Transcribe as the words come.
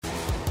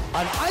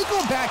An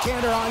Eichel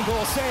backhander on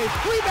goal save.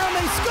 Rebound,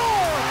 they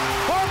score!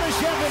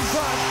 Barbashev in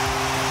front.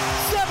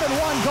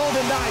 7-1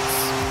 Golden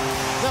Knights.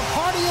 The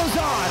party is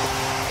on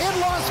in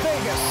Las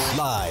Vegas.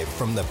 Live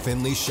from the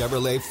Finley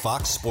Chevrolet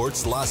Fox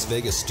Sports Las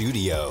Vegas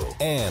studio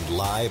and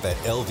live at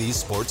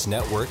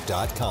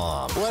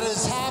lvsportsnetwork.com. What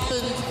has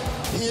happened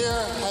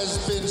here has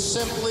been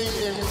simply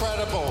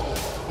incredible.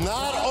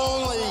 Not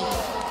only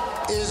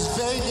is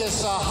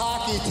Vegas a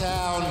hockey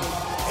town,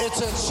 it's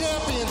a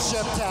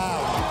championship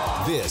town.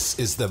 This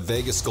is the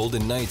Vegas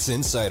Golden Knights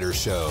Insider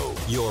Show,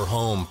 your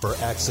home for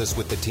access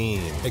with the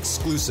team,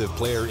 exclusive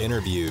player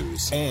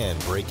interviews, and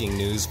breaking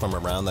news from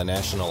around the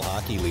National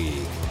Hockey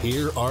League.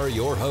 Here are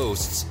your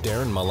hosts,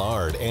 Darren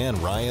Millard and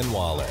Ryan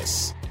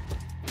Wallace.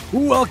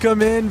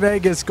 Welcome in,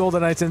 Vegas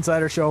Golden Knights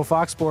Insider Show,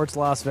 Fox Sports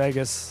Las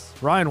Vegas.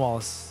 Ryan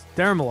Wallace,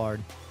 Darren Millard,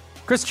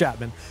 Chris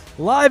Chapman,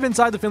 live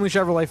inside the Finley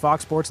Chevrolet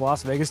Fox Sports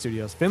Las Vegas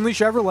studios. Finley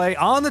Chevrolet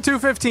on the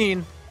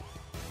 215.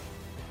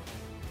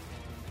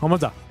 Home of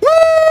the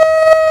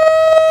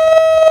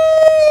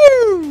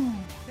Woo!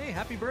 Hey,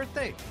 happy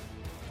birthday,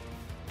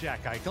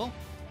 Jack Eichel.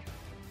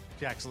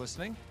 Jack's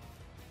listening.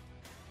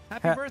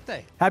 Happy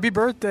birthday. Happy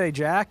birthday,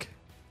 Jack.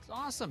 It's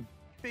awesome.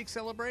 Big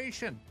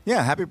celebration.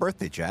 Yeah, happy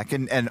birthday, Jack.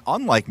 And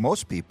unlike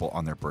most people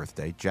on their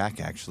birthday, Jack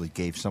actually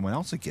gave someone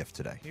else a gift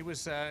today. It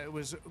was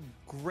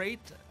great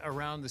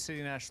around the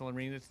City National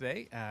Arena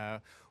today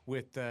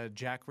with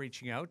Jack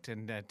reaching out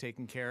and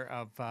taking care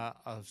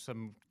of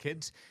some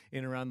kids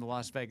in around the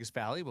Las Vegas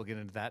Valley. We'll get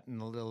into that in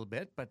a little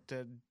bit. But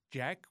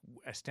Jack,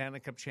 a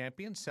Stanley Cup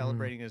champion,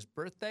 celebrating his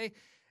birthday,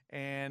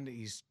 and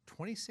he's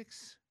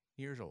 26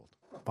 years old.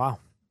 Wow.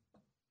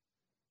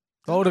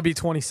 Oh, to be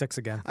 26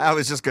 again. I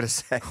was just going to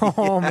say.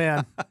 Oh,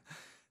 man.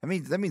 I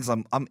mean, that means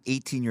I'm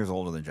 18 years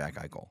older than Jack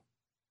Eichel.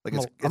 Like,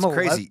 it's I'm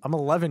crazy. I'm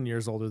 11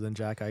 years older than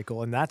Jack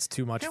Eichel, and that's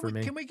too much for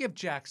me. Can we give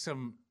Jack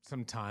some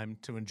time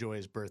to enjoy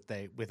his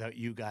birthday without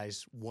you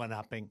guys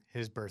one-upping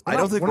his birthday? I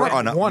don't think we're we're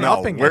not on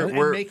one-upping it.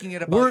 We're making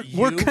it about you.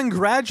 We're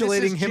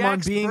congratulating This is him on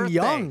Jack's being birthday.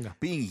 young.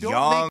 Being Don't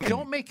young,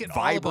 don't make it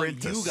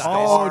vibrant, all about you guys.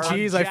 Oh, on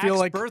geez, I feel Jack's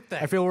like birthday.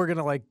 I feel we're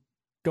gonna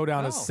go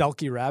down a No.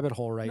 Selkie rabbit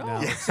hole right No.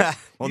 now. Yeah.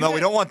 Well, no,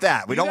 we don't want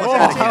that. We don't guys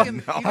want are that. taking-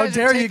 No. you How guys are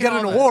dare you taking get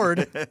an all the-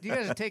 award? You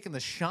guys are taking the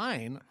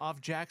shine off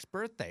Jack's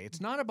birthday.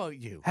 It's not about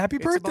you. Happy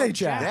It's birthday, about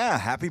Jack. Yeah,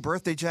 happy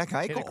birthday, Jack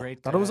Hit a Eichel.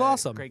 great, Thought it was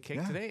awesome. Great cake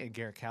Yeah. today, and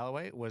Garrett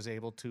Calloway was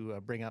able to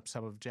bring up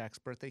some of Jack's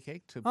birthday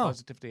cake to Oh.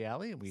 Positivity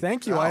Alley. And we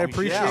Thank you. Oh, I yeah.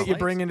 appreciate you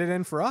bringing it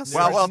in for us.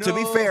 Well, There's to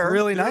be fair,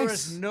 Really there nice.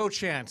 was no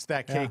chance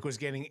that Yeah. cake was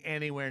getting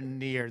anywhere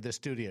near the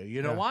studio.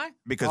 You know Yeah. why?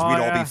 because Oh, we'd all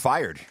yeah. be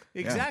fired.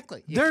 Yeah.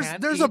 Exactly. You There's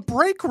can't a eat-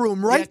 break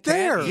room right can't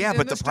there. eat Yeah, in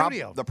but the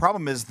studio. the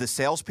problem is the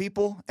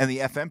salespeople and the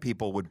FM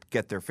people would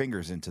get their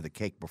fingers into the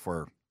cake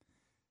before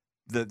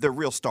the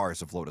real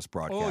stars of Lotus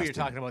Broadcasting. Oh, you're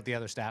talking about the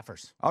other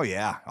staffers. Oh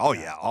yeah, oh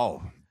yeah,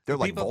 oh they're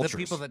like People, vultures. the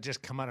people that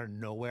just come out of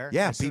nowhere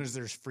Yeah, as soon as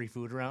there's free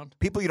food around.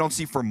 People you don't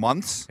see for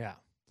months. Yeah.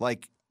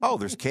 Like, oh,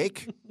 there's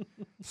cake,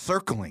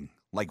 circling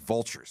like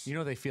vultures. You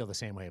know they feel the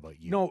same way about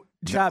you. No,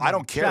 Chapman. I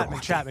don't care.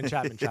 Chapman.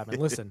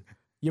 Listen,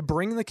 you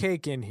bring the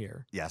cake in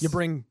here. Yes. You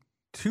bring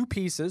 2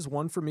 pieces,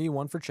 one for me,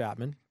 one for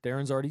Chapman.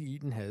 Darren's already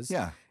eaten his.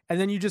 Yeah. And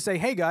then you just say,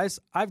 hey, guys,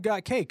 I've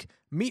got cake.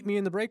 Meet me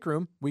in the break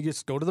room. We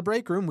just go to the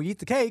break room. We eat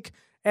the cake.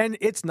 And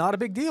it's not a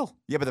big deal.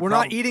 Yeah, but the we're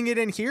problem- not eating it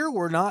in here.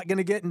 We're not going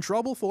to get in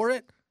trouble for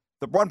it.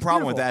 The one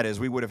problem with Beautiful. that is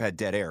we would have had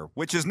dead air,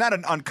 which is not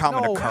an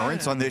uncommon No.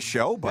 occurrence on this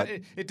show. But But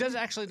it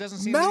doesn't seem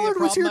to be a Mallard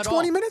was problem here at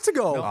 20 all. minutes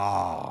ago. No.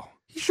 oh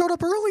He showed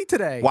up early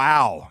today.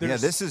 wow, yeah,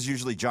 There's- this is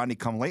usually Johnny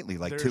come lately,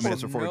 like 2 there's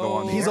minutes before we go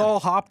on the He's air. all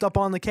hopped up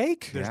on the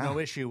cake. There's Yeah. no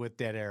issue with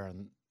dead air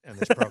on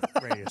this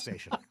radio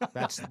station.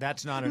 That's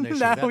not an issue.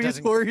 Now That he's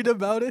doesn't- worried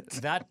about it.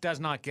 That does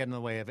not get in the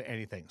way of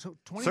anything. So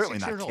 26 Certainly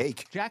not years cake.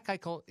 old. Jack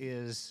Eichel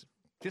is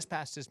just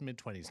past his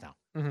mid-20s now.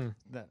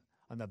 Mm-hmm.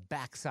 On the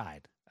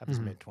backside of his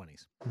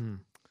mid-20s. Mm-hmm.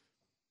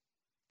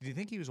 Do you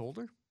think he was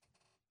older?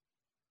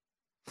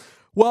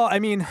 Well, I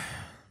mean,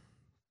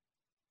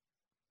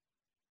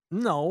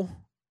 no,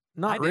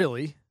 not I did.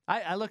 really.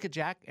 I look at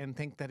Jack and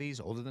think that he's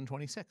older than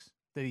 26.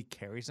 That he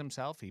carries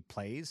himself, he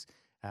plays,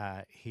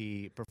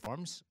 he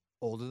performs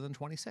older than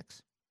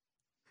 26.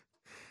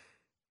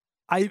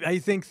 I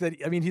think that,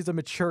 I mean, he's a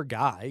mature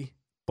guy,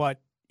 but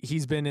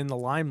he's been in the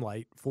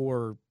limelight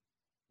for,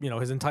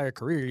 his entire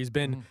career. He's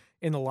been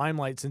in the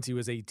limelight since he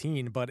was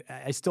 18, but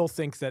I still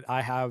think that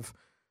I have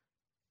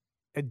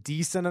a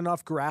decent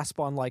enough grasp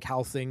on like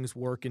how things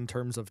work in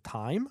terms of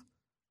time,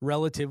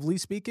 relatively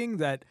speaking,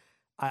 that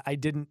I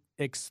don't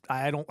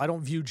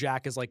view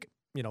Jack as like,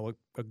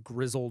 a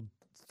grizzled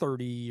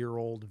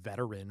 30-year-old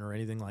veteran or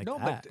anything like No,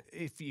 that. but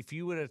if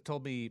you would have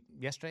told me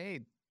yesterday, hey,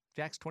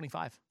 Jack's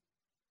 25,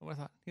 I would have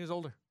thought he was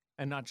older.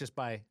 And not just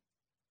by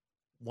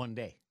one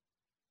day.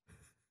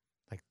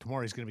 Like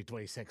tomorrow he's going to be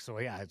 26, so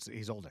yeah,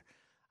 he's older.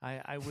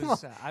 I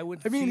would.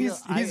 I mean, feel,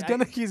 he's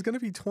gonna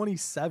be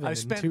 27 in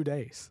 2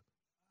 days.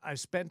 I've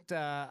spent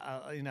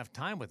enough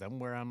time with him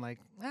where I'm like,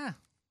 I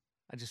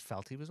just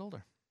felt he was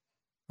older.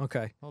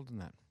 Okay. Older than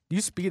that. Do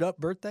you speed up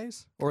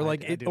birthdays, or I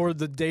like do. or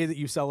the day that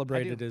you I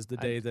celebrate do. it is the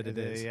day that it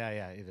is? Yeah,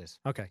 it is.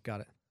 Okay,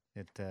 got it.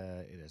 It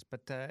is.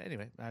 But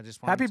anyway, I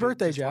just wanted Happy to,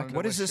 birthday, just Jack. wanted to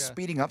What is wish, this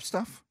speeding up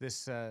stuff?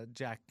 This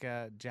Jack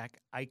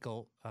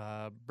Eichel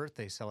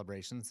birthday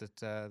celebrations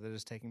that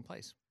is taking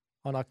place.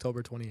 On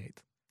October 28th.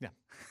 Yeah.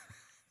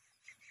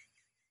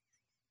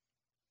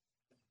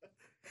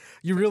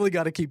 You really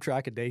got to keep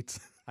track of dates.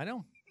 I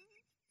know.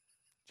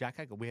 Jack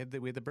Eichel. We had the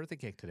birthday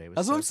cake today. It was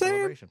That's what a I'm saying.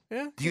 celebration.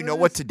 Yeah. Do you know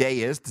what today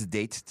is? The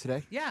date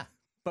today? Yeah,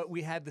 but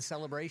we had the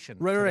celebration.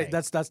 Right. today.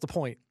 That's the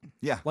point.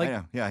 Yeah, Like, I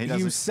know. Yeah, he You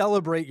doesn't.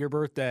 celebrate your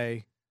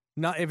birthday.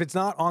 Not if it's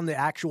not on the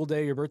actual day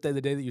of your birthday,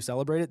 the day that you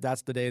celebrate it,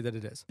 that's the day that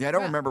it is. Yeah, I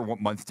don't Yeah. remember what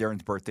month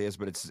Darren's birthday is,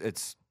 but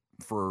it's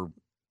for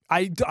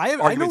I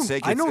know, Argument's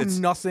sake, I know it's-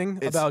 nothing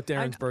it's about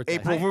Darren's birthday.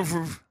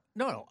 April.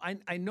 No.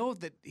 I know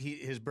that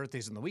his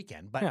birthday's on the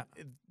weekend, but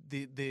Yeah.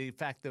 the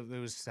fact that there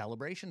was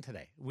celebration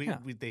today, Yeah.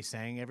 they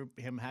sang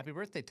him happy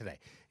birthday today.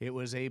 It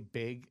was a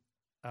big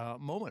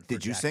moment. For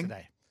Did you Jack sing?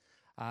 today?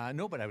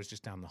 No, but I was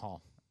just down the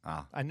hall.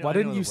 Ah. I know, Why I know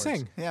didn't the you words.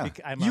 sing? Yeah.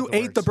 I'm You out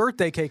ate the words.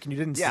 birthday cake and you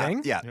didn't Yeah,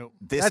 sing? yeah. Nope.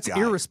 This That's guy.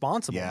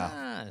 irresponsible.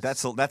 Yeah,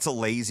 Yes. that's a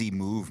lazy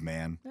move,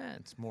 man.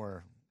 It's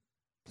more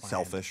planned.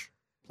 Selfish.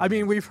 I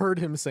mean, we've heard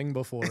him sing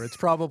before. It's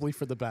probably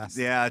for the best.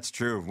 Yeah, it's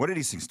true. What did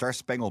he sing? Star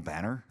Spangled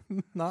Banner?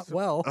 Not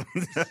well.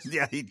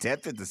 Yeah, he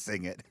attempted to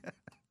sing it.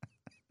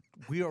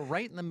 We are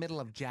right in the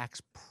middle of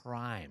Jack's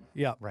prime.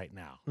 Yeah. Right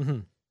now.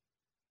 Mhm.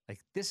 Like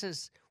this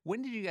is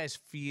when did you guys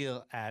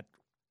feel at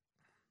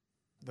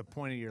the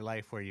point of your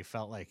life where you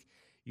felt like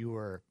you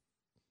were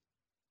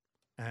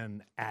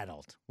an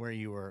adult, where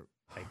you were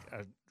like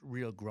a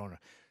real grown up?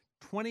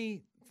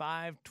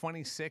 25,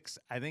 26,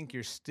 I think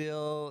you're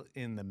still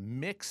in the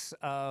mix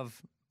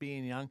of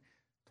being young.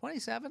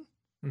 27,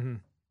 hmm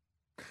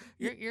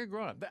you're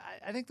grown up.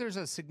 I think there's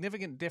a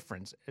significant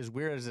difference, as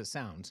weird as it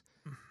sounds,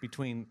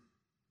 between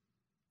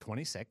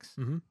 26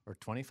 Mhm. or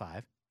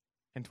 25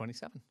 and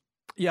 27.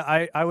 Yeah,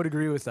 I would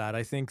agree with that.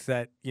 I think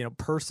that,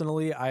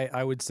 personally,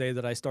 I would say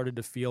that I started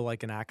to feel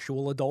like an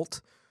actual adult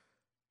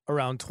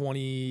around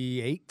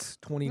 28,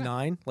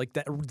 29, like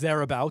that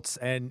thereabouts.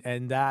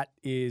 And that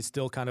is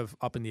still kind of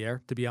up in the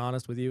air, to be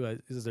honest with you.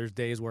 There's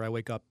days where I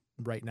wake up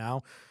right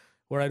now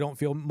where I don't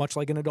feel much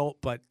like an adult,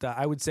 but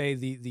I would say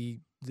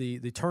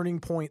the turning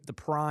point, the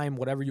prime,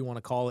 whatever you want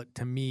to call it,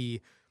 to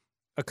me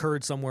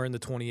occurred somewhere in the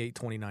 28,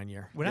 29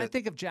 year. When I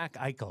think of Jack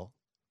Eichel,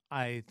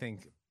 I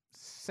think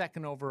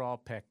second overall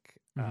pick,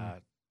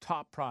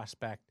 top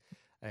prospect,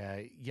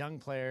 young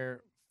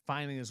player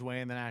finding his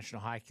way in the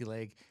National Hockey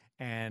League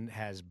and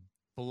has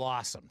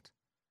blossomed.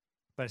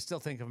 But I still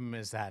think of him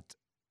as that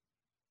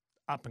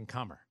up and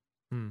comer.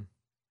 Hmm.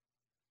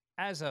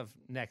 As of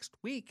next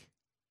week,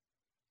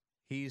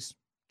 he's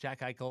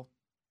Jack Eichel,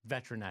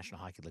 veteran National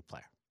Hockey League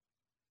player.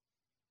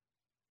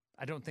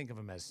 I don't think of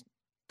him as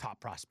top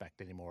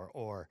prospect anymore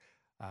or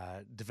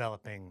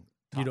developing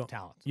top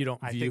talent. You don't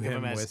I view think of him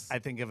him as with. I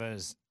think of him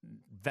as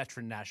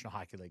veteran National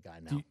Hockey League guy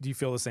now. Do you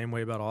feel the same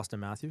way about Austin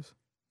Matthews?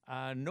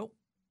 Nope.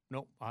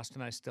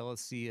 Austin, I still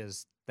see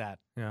as that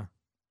Yeah.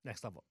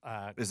 next level.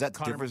 Is that the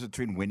Connor- difference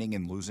between winning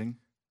and losing?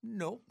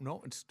 No.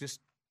 It's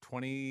just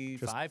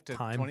 25 to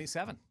time.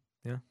 27.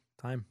 Yeah.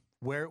 Time.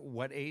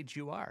 What age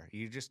you are.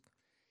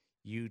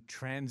 You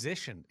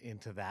transition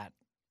into that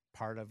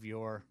part of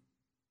your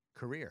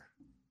career,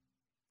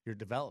 your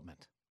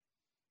development.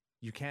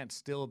 You can't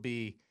still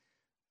be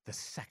the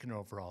second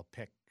overall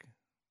pick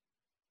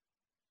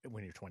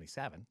when you're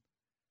 27.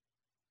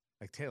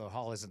 Like Taylor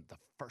Hall isn't the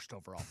first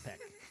overall pick.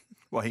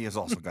 Well, he has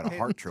also got a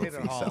Hart Trophy.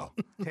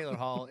 Taylor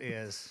Hall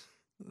is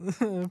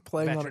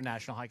playing veteran on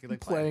National Hockey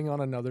League player. playing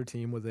on another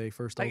team with a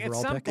first Like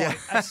overall pick.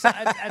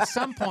 at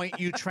some point,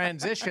 you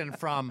transition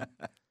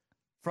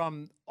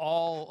from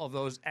all of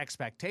those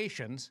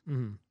expectations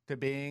Mhm. to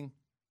being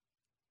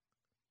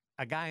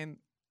a guy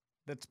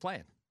that's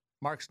playing.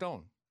 Mark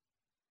Stone,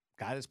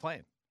 guy that's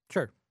playing.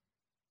 Sure.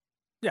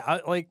 Yeah,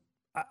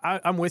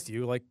 I'm with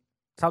you. Like,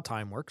 it's how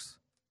time works.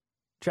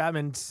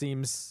 Chapman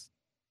seems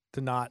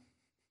to not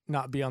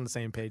be on the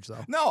same page,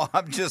 though. No,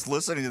 I'm just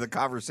listening to the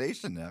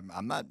conversation.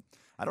 I'm not.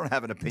 I don't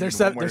have an opinion.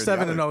 They're one way or the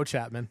 7 and other. 0,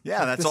 Chapman.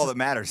 Yeah, that's This all is- that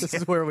matters. This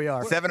is where we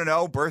are.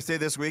 7-0, birthday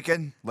this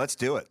weekend. Let's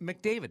do it.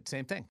 McDavid,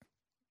 same thing.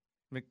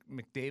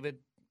 McDavid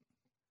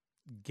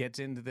gets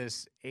into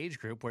this age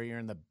group where you're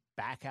in the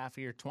back half of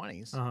your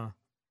 20s. Uh-huh.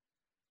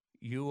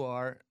 You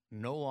are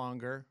no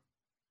longer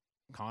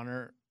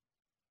Connor,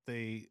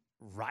 the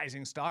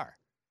rising star.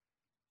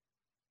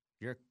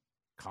 You're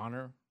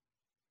Connor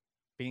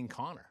being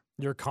Connor.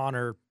 You're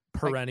Connor,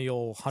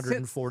 perennial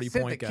 140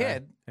 Sid point the guy.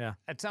 Kid, Yeah.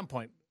 at some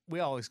point, we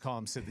always call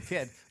him Sid the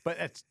Kid,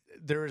 but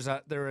there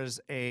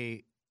is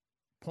a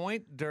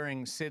point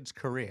during Sid's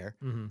career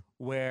Mm-hmm.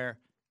 where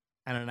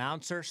an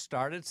announcer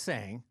started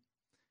saying,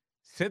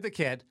 Sid the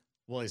Kid,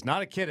 well, he's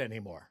not a kid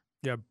anymore,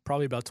 Yeah,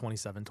 probably about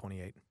 27,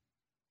 28.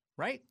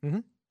 right?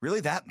 Really,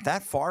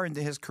 that far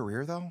into his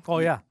career, though? Oh,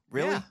 yeah.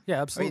 Really? Yeah. Yeah, I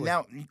mean, absolutely.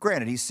 now,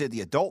 granted, he's Sid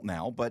the adult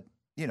now, but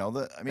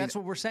That's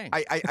what we're saying.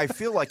 I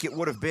feel like it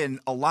would have been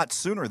a lot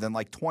sooner than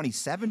like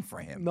 27 for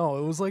him. No,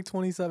 it was like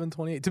 27,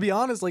 28. To be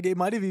honest, like, it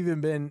might have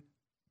even been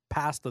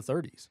past the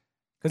 30s.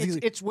 Because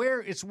it's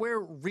where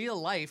real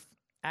life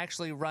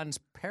actually runs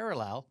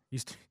parallel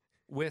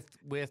with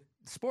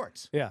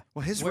sports. Yeah.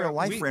 Well, his Where real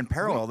life we- ran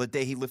parallel the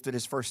day he lifted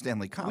his first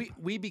Stanley Cup.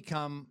 We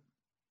become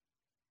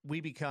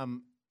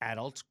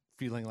adults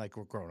feeling like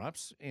we're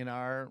grown-ups in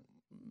our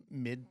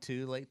mid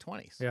to late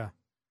 20s. Yeah.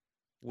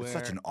 It's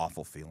such an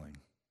awful feeling.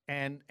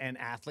 And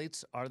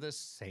athletes are the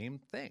same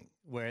thing,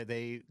 where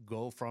they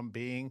go from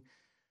being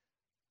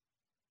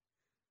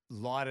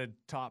lauded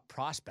top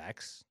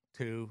prospects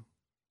to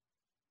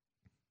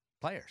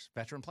players,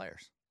 veteran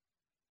players.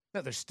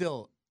 Now, they're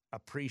still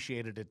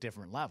appreciated at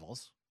different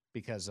levels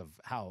because of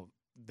how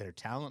their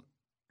talent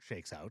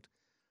shakes out,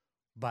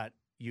 but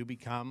you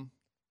become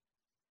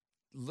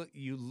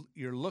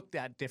you're looked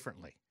at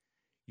differently.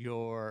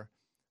 You're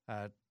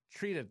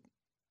treated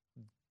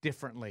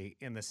differently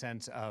in the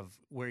sense of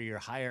where your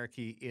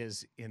hierarchy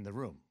is in the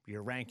room,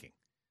 your ranking.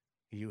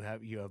 You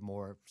have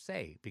more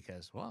say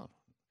because, well,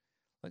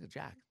 look at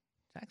Jack.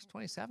 Jack's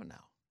 27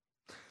 now.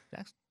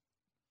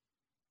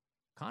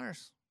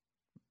 Connor's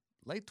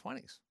late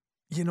 20s.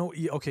 You know,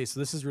 okay, so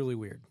this is really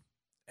weird.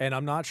 And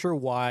I'm not sure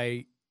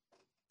why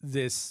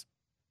this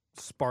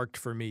sparked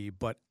for me,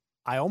 but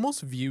I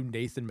almost view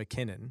Nathan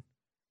MacKinnon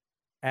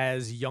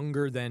as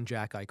younger than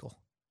Jack Eichel.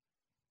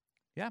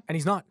 Yeah. And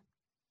he's not.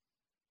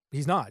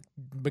 He's not.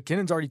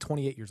 McKinnon's already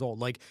 28 years old.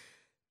 Like,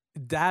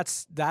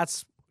 that's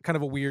kind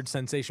of a weird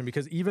sensation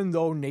because even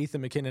though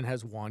Nathan MacKinnon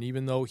has won,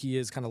 even though he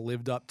has kind of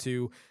lived up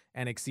to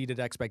and exceeded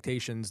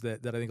expectations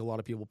that I think a lot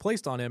of people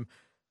placed on him,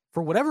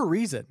 for whatever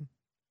reason,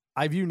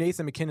 I view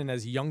Nathan MacKinnon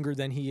as younger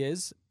than he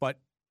is. But,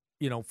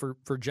 you know,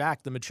 for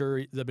Jack, the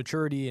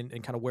maturity and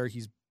kind of where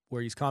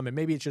he's come, and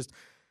maybe it's just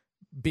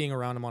being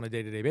around him on a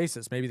day-to-day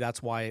basis. Maybe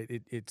that's why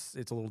it's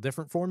a little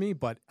different for me,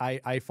 but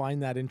I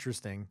find that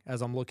interesting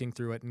as I'm looking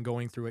through it and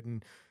going through it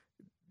and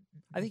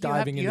I think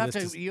diving you into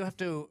this. you have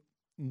to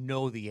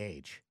know the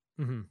age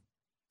Mhm.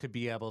 to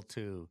be able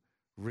to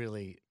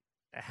really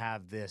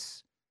have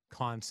this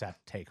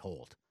concept take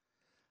hold.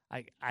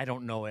 I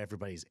don't know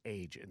everybody's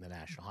age in the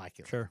National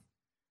Hockey League. Sure.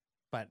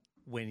 But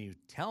when you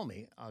tell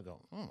me, I'll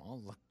go,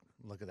 I'll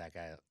look at that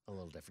guy a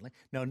little differently.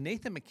 Now,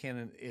 Nathan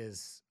MacKinnon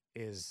is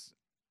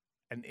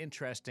an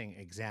interesting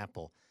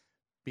example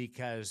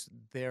because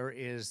there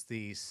is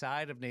the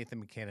side of Nathan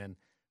MacKinnon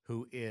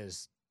who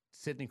is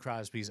Sidney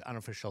Crosby's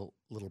unofficial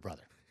little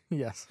brother,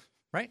 Yes.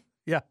 right?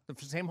 Yeah.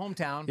 The same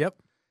hometown. Yep.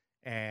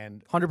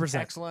 And 100%.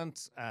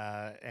 excellent.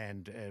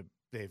 And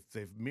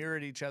they've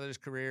mirrored each other's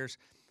careers.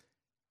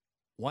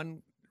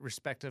 One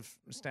respective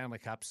Stanley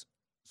Cups.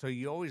 So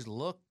you always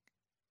look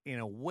in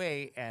a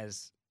way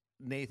as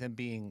Nathan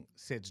being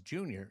Sid's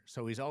junior.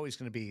 So he's always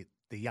going to be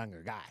the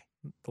younger guy.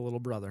 The little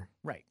brother.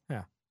 Right.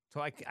 Yeah.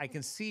 So I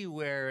can see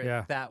where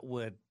Yeah. that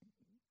would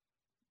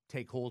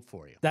take hold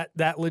for you.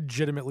 That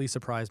legitimately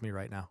surprised me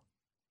right now.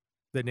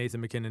 That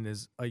Nathan MacKinnon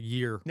is a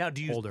year Now,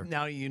 older.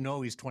 Now you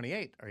know he's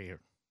 28. Are you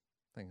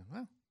thinking,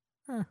 well,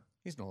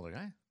 he's an older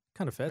guy,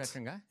 Kind of fits.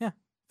 veteran guy? Yeah,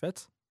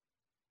 fits.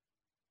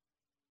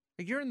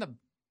 Like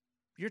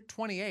you're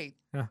 28.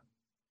 Yeah.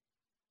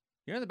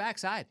 You're in the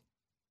backside.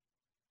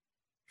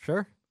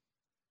 Sure.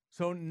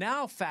 So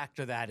now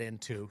factor that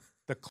into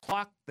the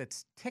clock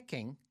that's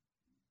ticking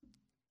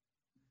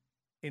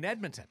in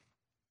Edmonton.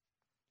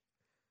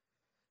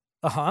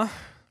 Uh-huh.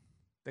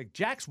 Like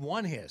Jack's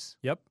won his.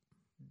 Yep.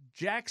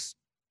 Jack's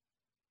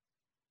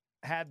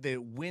had the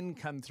wind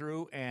come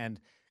through and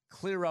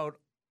clear out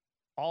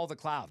all the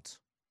clouds.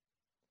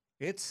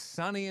 It's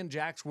sunny in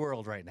Jack's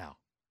world right now.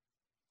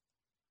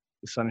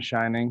 The sun is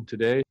shining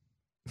today.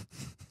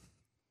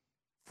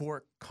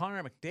 For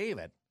Connor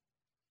McDavid,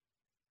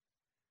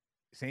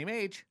 same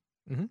age,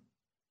 Mhm.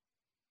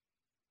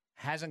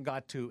 hasn't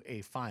got to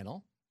a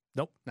final.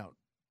 Nope. Now,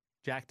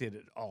 Jack did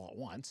it all at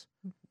once,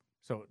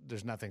 so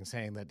there's nothing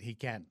saying that he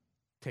can't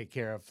take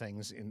care of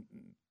things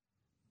in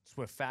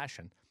swift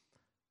fashion.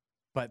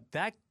 But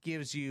that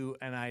gives you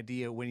an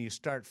idea when you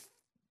start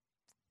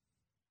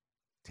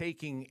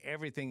taking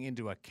everything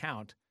into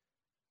account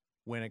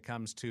when it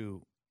comes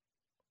to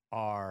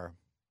our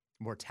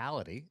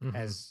mortality Mhm.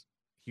 as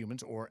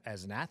humans or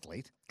as an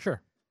athlete,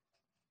 Sure.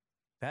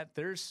 that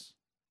there's,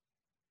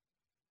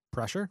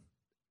 Pressure.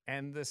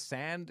 and the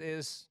sand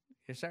is,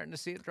 you're starting to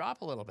see it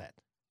drop a little bit.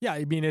 Yeah,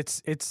 I mean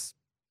it's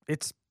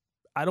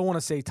I don't want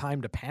to say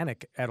time to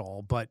panic at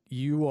all, but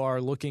you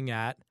are looking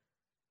at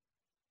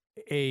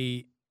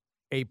a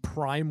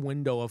prime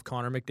window of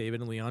Connor McDavid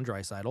and Leon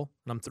Draisaitl,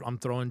 and I'm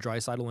throwing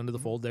Draisaitl into the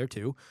fold there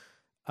too,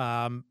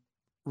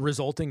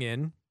 resulting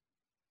in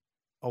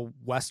a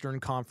Western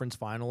Conference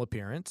Final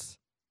appearance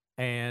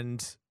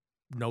and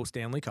no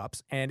Stanley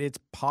Cups, and it's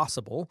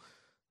possible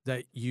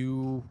that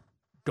you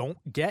don't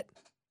get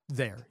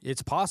there.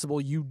 It's possible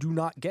you do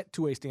not get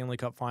to a Stanley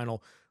Cup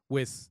Final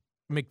with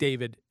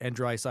McDavid and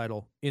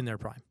Draisaitl in their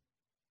prime.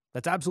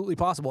 That's absolutely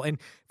possible. And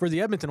for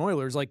the Edmonton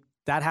Oilers, like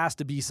that has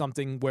to be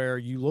something where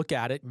you look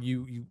at it and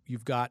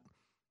you've got,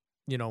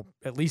 you know,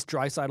 at least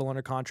Draisaitl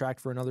under contract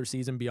for another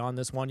season beyond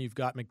this one. You've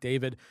got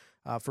McDavid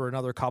for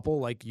another couple.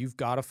 Like you've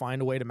got to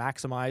find a way to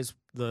maximize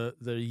the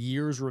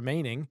years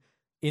remaining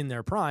in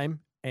their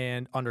prime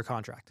and under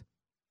contract,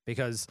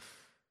 because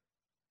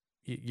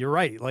you're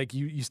right. Like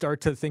you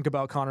start to think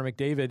about Connor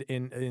McDavid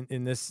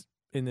in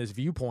this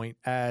viewpoint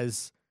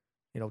as,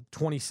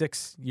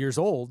 26 years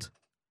old,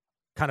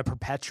 kind of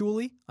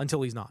perpetually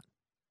until he's not.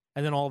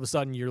 And then all of a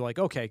sudden you're like,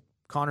 okay,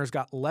 Connor's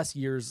got less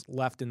years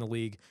left in the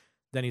league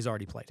than he's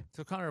already played.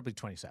 So Connor will be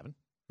 27.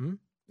 Hmm?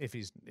 If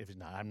he's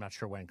not, I'm not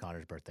sure when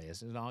Connor's birthday is.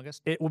 Is it in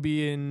August? It will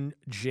be in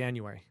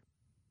January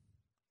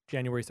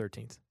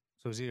 13th.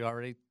 So is he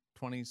already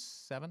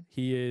 27?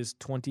 He is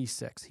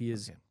 26. He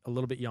is Okay. a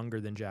little bit younger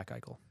than Jack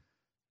Eichel.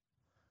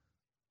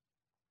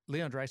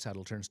 Leon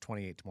Draisaitl turns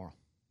 28 tomorrow.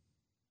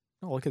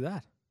 Oh, look at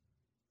that.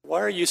 Why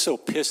are you so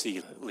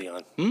pissy,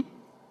 Leon?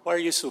 Why are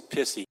you so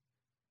pissy?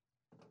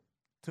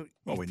 So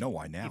Well, we know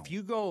why now. If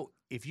you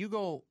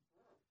go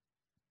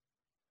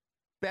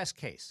best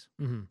case,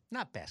 Mm-hmm.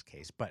 not best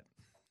case, but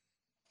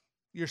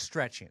you're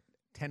stretching it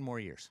 10 more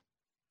years.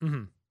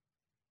 Mm-hmm.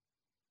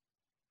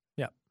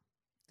 Yeah.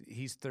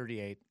 He's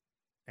 38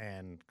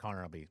 and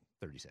Connor will be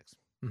 36.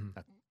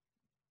 Mhm.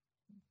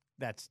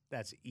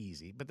 That's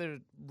easy, but they're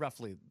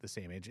roughly the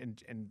same age.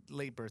 And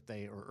late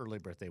birthday or early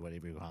birthday,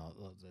 whatever you call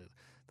it,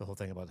 the whole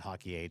thing about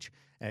hockey age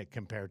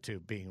compared to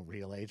being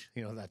real age.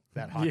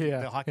 That hockey,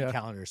 Yeah, the hockey yeah.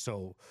 calendar is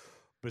so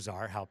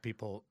bizarre. How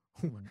people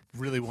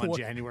really want What-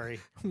 January,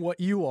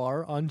 What you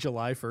are on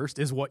July 1st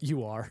is what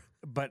you are.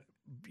 but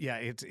yeah,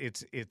 it's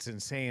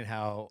insane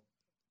how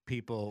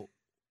people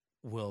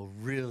will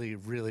really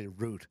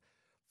root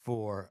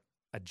for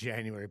a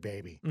January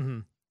baby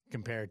Mm-hmm.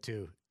 compared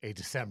to a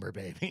December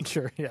baby.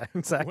 Sure. Yeah,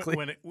 exactly.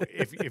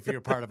 If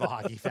you're part of a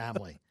hockey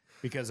family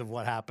because of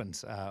what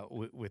happens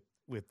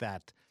with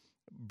that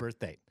birth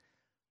date.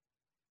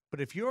 But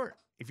if you're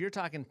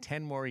talking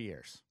 10 more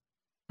years,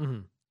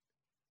 Mm-hmm.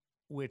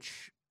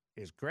 which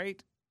is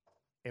great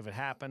if it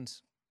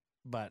happens,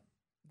 but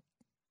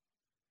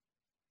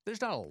there's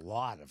not a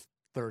lot of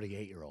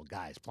 38-year-old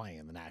guys playing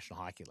in the National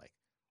Hockey League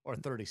or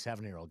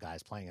 37-year-old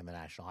guys playing in the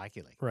National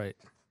Hockey League. Right.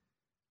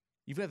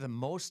 You've got the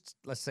most,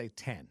 let's say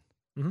 10.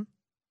 Mhm.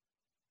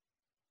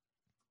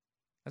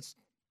 That's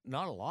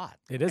not a lot.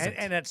 It isn't.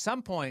 And at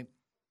some point,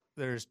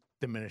 there's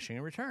diminishing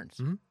returns.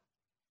 Mhm.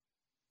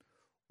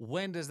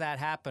 When does that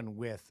happen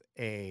with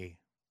a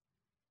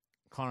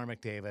Connor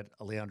McDavid,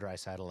 a Leon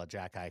Draisaitl, a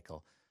Jack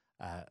Eichel,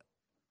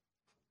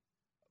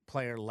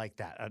 player like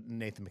that,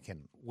 Nathan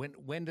McKinnon?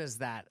 When does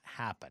that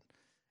happen?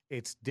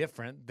 It's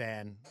different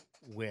than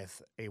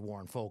with a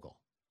Warren Fogle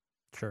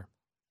Sure.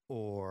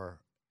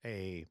 or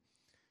a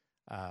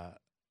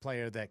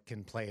player that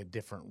can play a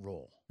different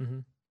role. Mm-hmm.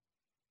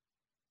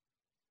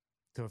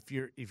 So if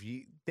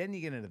you then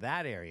you get into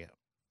that area,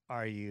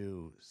 are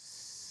you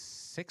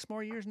 6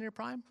 more years in your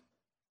prime?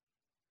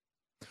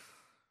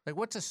 Like,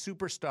 what's a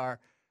superstar?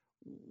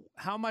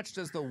 How much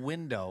does the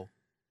window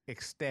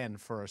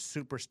extend for a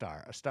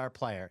superstar, a star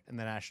player in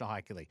the National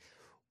Hockey League?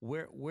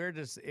 Where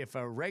does, if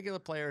a regular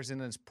player is in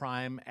his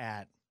prime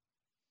at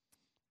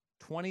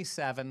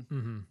 27,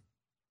 Mm-hmm.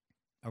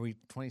 are we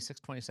 26,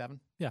 27?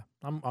 Yeah,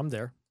 I'm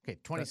there. Okay,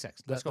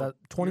 26. That- Let's go. that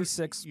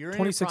 26. You're in your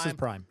 26 is prime.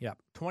 prime. Yeah.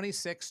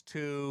 26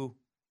 to,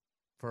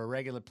 for a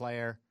regular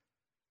player,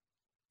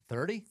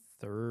 30?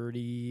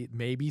 30,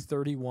 maybe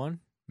 31,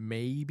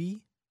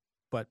 maybe,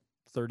 but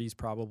 30 is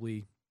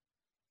probably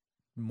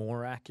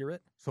more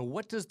accurate. So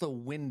what does the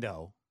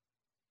window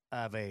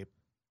of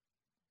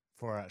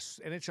for a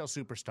NHL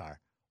superstar,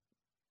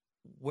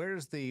 where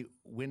does the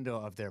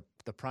window of the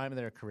prime of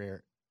their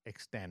career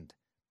extend?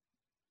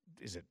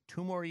 Is it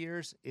 2 more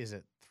years? Is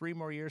it 3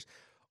 more years?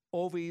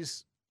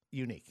 Ovi's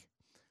unique.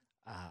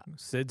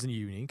 Sid's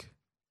unique.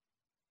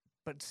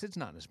 But Sid's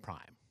not in his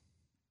prime.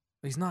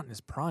 He's not in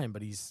his prime,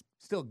 but he's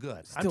Still good.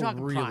 I'm Still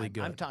talking really prime.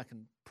 good. I'm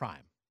talking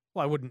prime.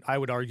 well. I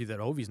would argue that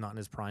Ovi's not in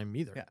his prime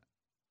either. Yeah.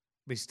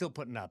 But he's still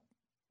putting up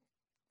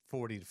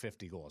 40 to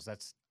 50 goals.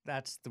 That's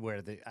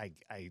where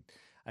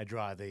I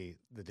draw the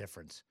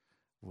difference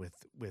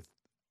with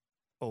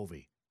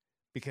Ovi,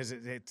 because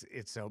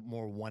it's a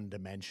more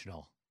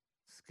one-dimensional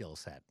skill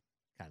set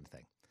kind of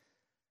thing.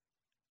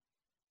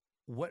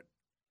 What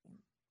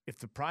if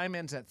the prime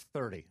ends at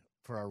 30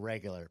 for a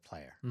regular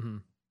player? Mm-hmm.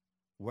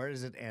 Where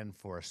does it end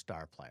for a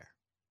star player?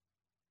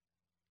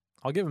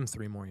 I'll give him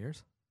 3 more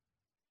years.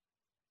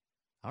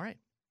 All right.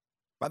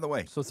 By the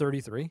way, So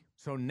 33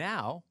 So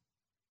now,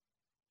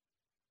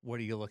 what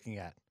are you looking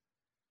at?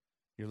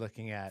 You're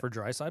looking at for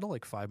Draisaitl,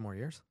 like 5 more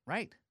years.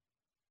 right.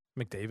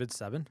 McDavid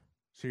 7.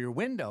 So your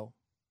window,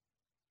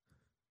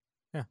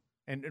 Yeah.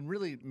 and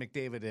really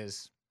McDavid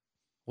is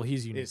Well,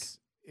 he's unique.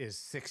 is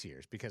 6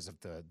 years because of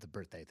the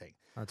birthday thing.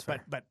 That's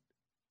fair. But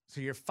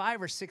so you're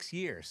 5 or 6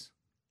 years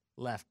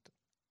left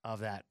of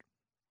that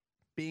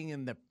being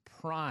in the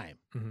prime.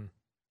 Mm-hmm.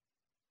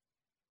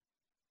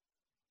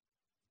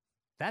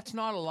 That's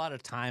not a lot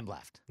of time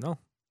left. No.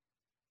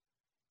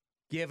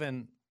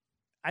 Given,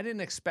 I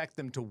didn't expect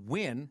them to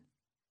win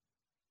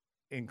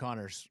in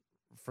Connor's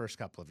first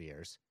couple of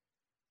years,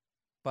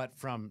 but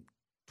from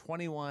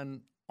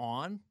 21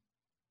 on,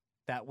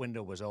 that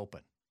window was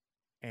open,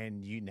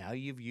 and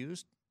you've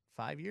used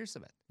 5 years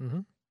of it. Mm-hmm.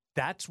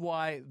 That's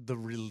why the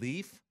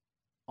relief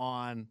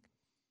on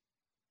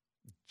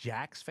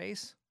Jack's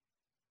face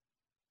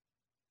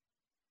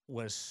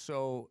was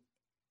so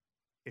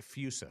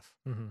effusive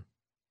Mm-hmm.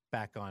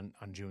 back on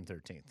June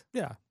 13th.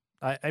 Yeah.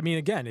 I mean,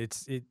 again,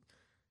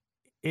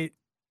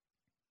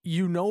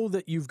 you know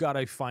that you've got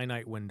a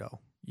finite window.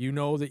 You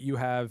know that you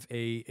have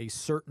a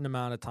certain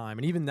amount of time,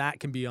 and even that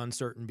can be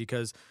uncertain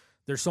because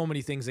there's so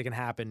many things that can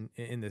happen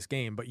in this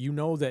game. But you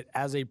know that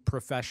as a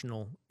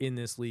professional in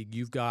this league,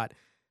 you've got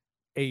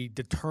a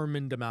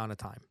determined amount of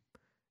time.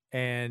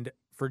 And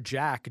for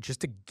Jack,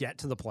 just to get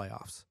to the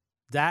playoffs,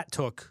 that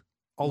took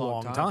a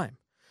long time.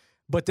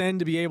 But then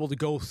to be able to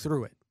go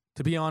through it,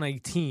 to be on a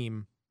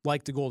team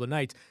like the Golden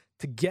Knights,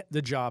 to get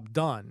the job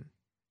done.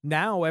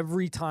 Now,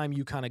 every time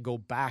you kind of go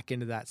back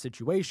into that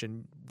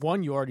situation,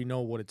 one, you already know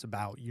what it's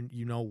about.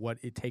 You know what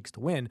it takes to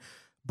win.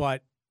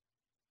 But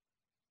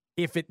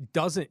if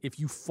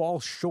you fall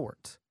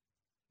short,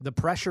 the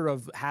pressure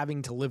of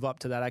having to live up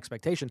to that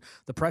expectation,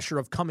 the pressure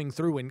of coming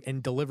through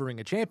and delivering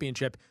a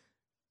championship,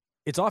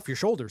 it's off your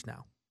shoulders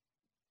now.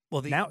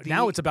 Well,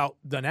 now it's about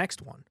the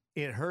next one.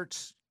 It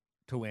hurts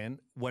to win.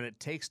 What it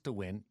takes to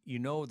win, you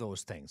know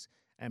those things.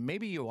 And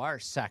maybe you are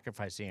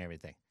sacrificing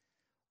everything.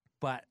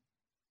 But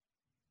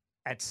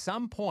at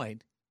some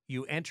point,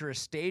 you enter a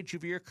stage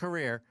of your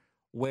career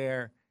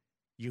where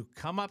you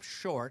come up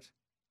short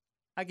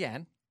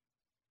again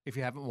if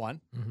you haven't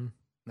won. Mm-hmm.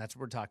 That's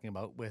what we're talking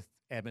about with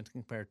Edmonton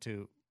compared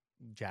to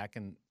Jack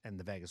and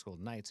the Vegas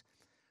Golden Knights.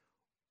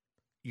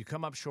 You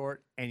come up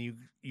short and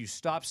you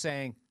stop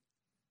saying,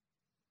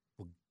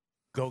 well,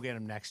 go get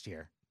him next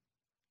year.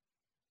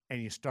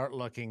 And you start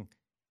looking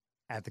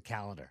at the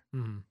calendar.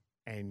 Mm-hmm.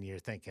 And you're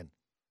thinking,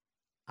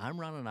 I'm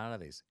running out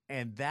of these.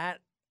 And that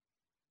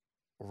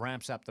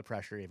ramps up the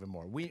pressure even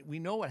more. We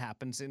know what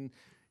happens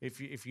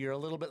if you're a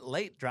little bit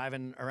late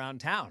driving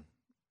around town,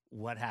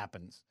 what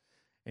happens?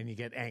 And you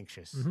get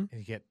anxious. Mm-hmm. And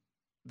you get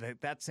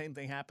that same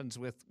thing happens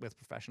with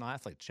professional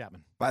athletes,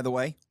 Chapman. By the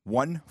way,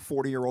 one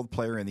 40-year-old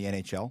player in the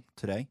NHL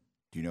today.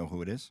 Do you know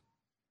who it is?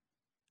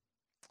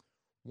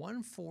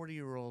 One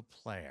 40-year-old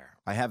player.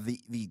 I have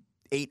the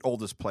 8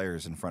 oldest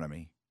players in front of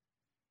me.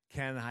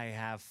 Can I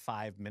have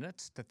 5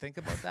 minutes to think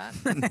about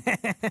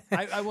that?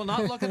 I will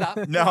not look it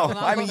up. No,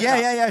 I mean,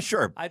 yeah,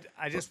 sure.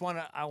 I just want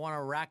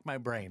to rack my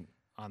brain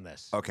on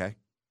this. Okay.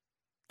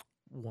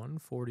 One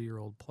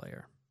 40-year-old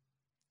player.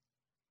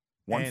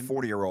 One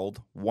 40-year-old,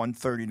 one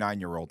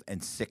 39-year-old,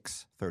 and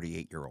 6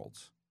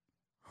 38-year-olds.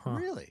 Huh.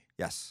 Really?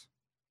 Yes.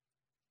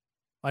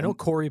 I know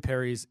Corey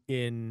Perry's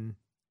in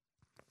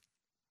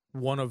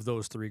one of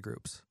those 3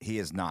 groups. He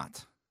is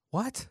not.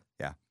 What?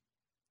 Yeah.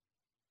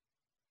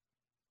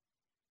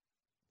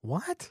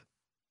 What?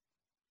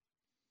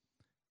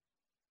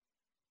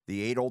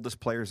 The 8 oldest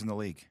players in the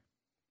league.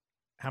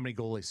 How many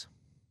goalies?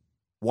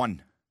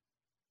 1.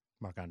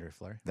 Marc-Andre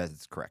Fleury. That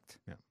is correct.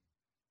 Yeah.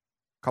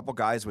 Couple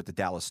guys with the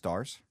Dallas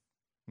Stars.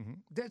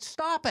 Mm-hmm.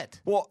 Stop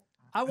it. Well,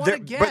 I want to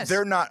guess. But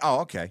they're not. Oh,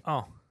 okay.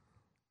 Oh.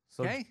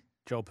 So Okay.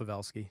 Joe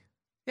Pavelski.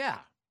 Yeah.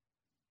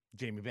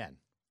 Jamie Benn.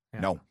 Yeah.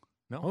 No.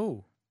 No.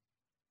 Oh.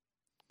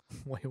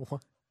 Wait,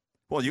 what?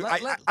 Well,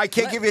 I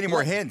can't give you any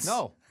more hints.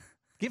 No.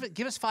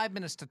 Give us 5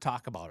 minutes to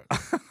talk about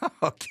it.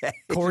 Okay.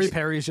 Corey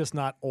Perry's just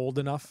not old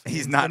enough.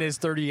 He's not in his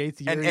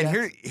 38th year.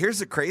 And here's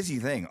the crazy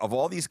thing. Of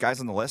all these guys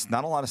on the list,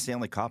 not a lot of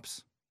Stanley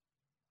Cups.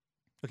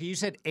 Okay, you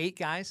said 8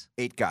 guys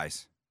 8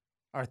 guys.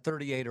 are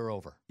 38 or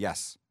over.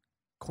 Yes.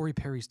 Corey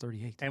Perry's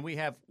 38. And we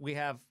have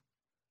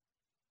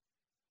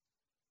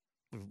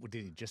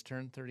did he just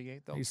turn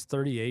 38 though? He's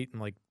 38 in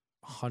like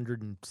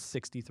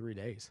 163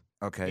 days.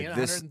 Okay. And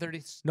This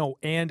 130. No,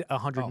 and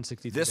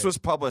 163 this days. was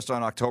published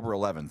on October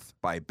 11th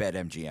by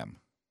BetMGM.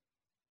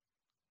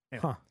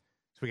 Anyway, Huh.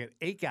 So we got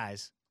 8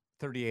 guys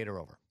 38 or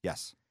over.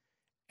 Yes.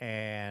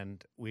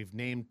 And we've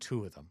named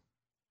 2 of them.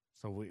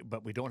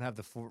 But we don't have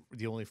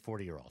the only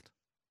 40-year-old.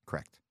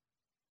 Correct.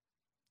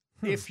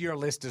 If your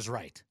list is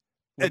right.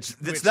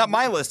 It's not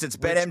my list. It's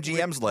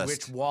BetMGM's list.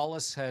 Which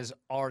Wallace has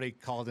already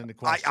called into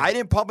question. I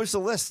didn't publish the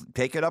list.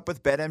 Take it up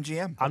with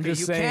BetMGM. I'm just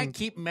you saying. can't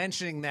keep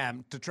mentioning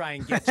them to try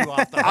and get you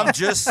off the hook. I'm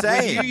just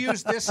saying. When you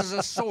use this as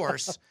a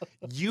source,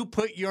 you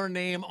put your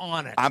name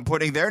on it. I'm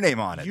putting their name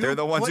on it. You They're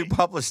the ones who put-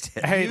 published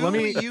it. Hey, you let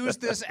me- use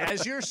this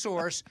as your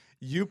source.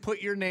 You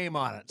put your name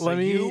on it. So Let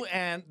me- you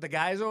and the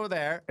guys over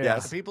there,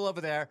 Yes. the people over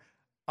there,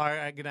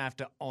 are going to have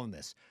to own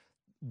this.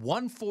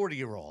 One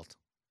 40-year-old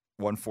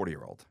One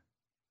 40-year-old.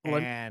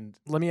 and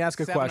Let me ask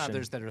a 7 question.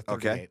 others that are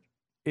Okay. 38.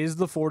 Is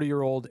the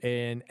 40-year-old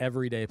an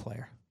everyday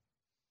player?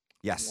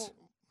 Yes.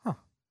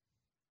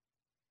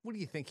 What do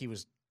you think? He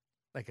was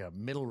like a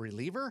middle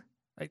reliever?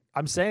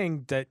 I'm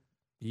saying that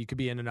he could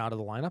be in and out of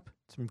the lineup.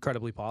 It's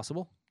incredibly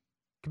possible.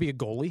 Could be a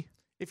goalie.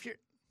 If you're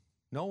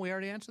No, we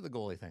already answered the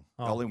goalie thing.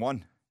 Oh, Only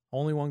one.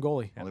 only one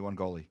goalie. Only one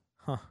goalie.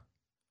 Huh.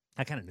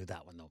 I kind of knew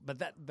that one though. But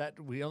that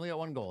we only got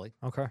one goalie.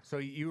 Okay. So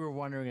you were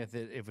wondering if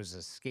it was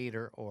a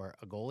skater or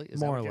a goalie? Is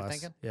More that or what you're less.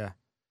 thinking? Yeah.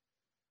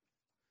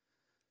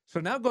 So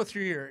now go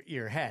through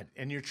your head,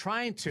 and you're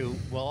trying to,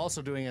 while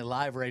also doing a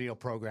live radio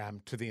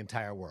program to the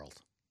entire world.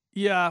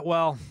 Yeah,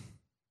 well,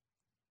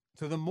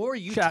 So the more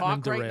you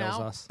Chapman talk right derails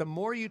now, us. the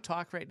more you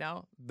talk right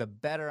now, the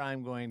better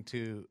I'm going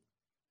to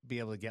be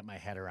able to get my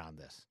head around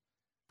this.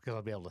 because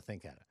I'll be able to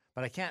think at it.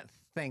 But I can't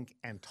think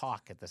and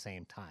talk at the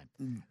same time.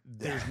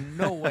 There's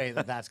no way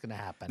that that's going to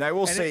happen. And I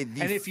will and say,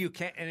 if you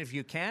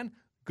can,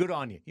 good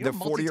on you. You the know,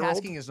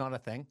 40-year-old multitasking is not a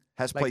thing.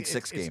 has played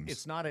 6 games.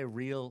 It's not a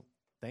real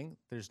thing.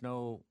 There's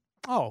no.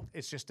 Oh,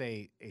 It's just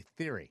a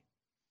theory.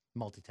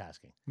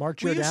 Multitasking.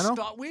 Mark Will you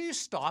Giordano. Will you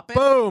stop it?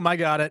 Boom! I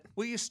got it.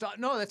 Will you stop?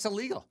 No, that's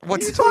illegal. What's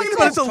What are you talking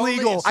about? It's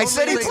illegal. I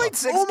said he illegal. played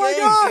 6 Oh my games.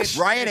 gosh.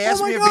 Ryan Oh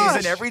asked my me if he's gosh.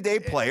 an everyday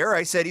player.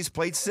 I said he's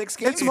played 6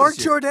 games. It's Mark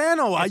this year.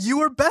 Giordano. You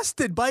were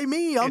bested by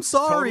me. I'm It's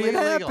sorry. totally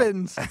it illegal.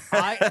 happens.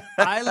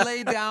 I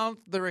lay down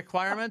the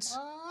requirements,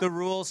 the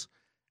rules,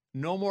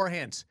 no more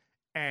hints.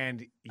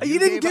 And You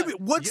didn't gave give me. out-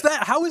 What's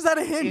that? How is that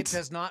a hint? It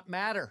does not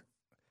matter.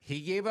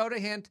 He gave out a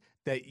hint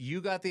that you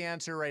got the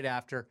answer right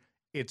after.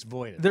 It's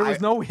voided. There was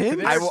no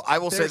hint. I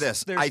will say there's-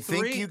 this. there's I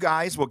think 3. you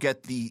guys will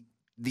get the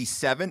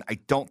 7. I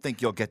don't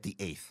think you'll get the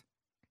 8th.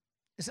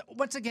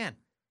 Once again,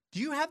 do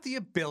you have the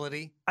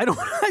ability? I don't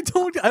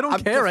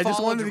care. I just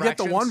follow wanted to get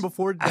the one directions.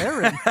 before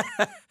Darren.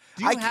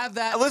 Do you have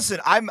that? Listen,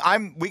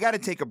 we got to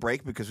take a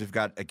break because we've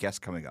got a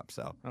guest coming up.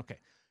 So Okay.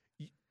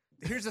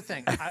 Here's the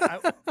thing.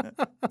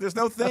 there's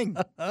no thing.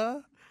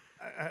 A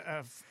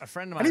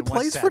friend of mine And he once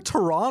plays said, for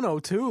Toronto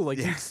too. Like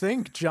you'd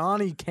think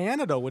Johnny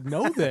Canada would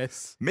know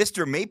this.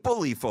 Mr. Maple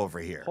Leaf over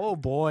here. Oh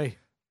boy.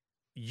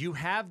 you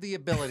have the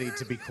ability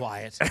to be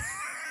quiet.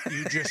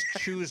 You just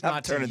choose I'm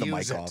not to turning the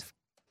use mic it. off.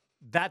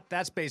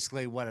 That's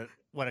basically what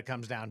it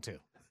comes down to.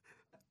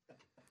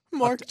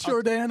 Mark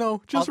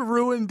Giordano just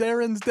ruined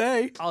Darren's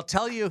day. I'll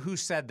tell you who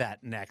said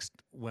that next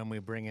when we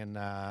bring in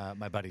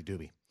my buddy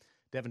Doobie.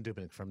 Devin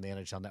Dubnyk from the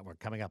NHL Network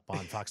coming up on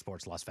Fox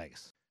Sports Las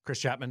Vegas. Chris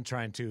Chapman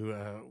trying to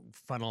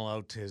funnel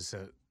out his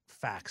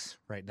facts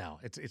right now.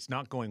 It's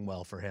not going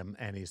well for him,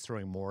 and he's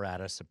throwing more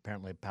at us.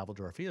 Apparently, Pavel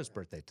Dorofeev's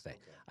birthday today.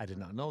 I did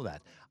not know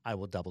that. I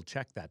will double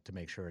check that to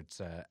make sure it's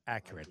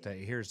accurate.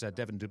 Here's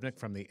Devin Dubnyk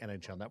from the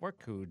NHL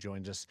Network, who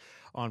joins us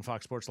on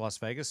Fox Sports Las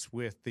Vegas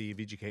with the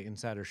VGK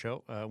Insider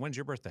Show. When's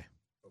your birthday?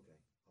 Okay,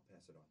 I'll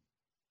pass it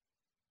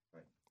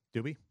on. Right.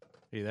 Doobie,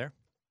 are you there?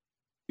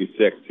 He's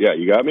 6. Yeah,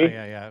 you got me?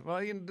 Yeah.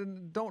 Well,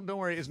 don't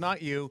worry. It's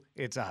not you.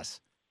 It's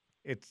us.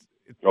 It's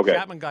Okay.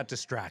 Chapman got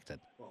distracted.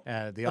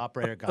 The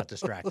operator got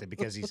distracted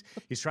because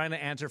he's trying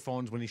to answer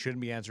phones when he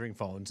shouldn't be answering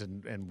phones,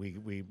 and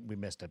we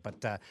missed it.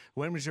 But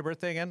when was your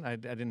birthday again? I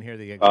didn't hear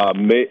the.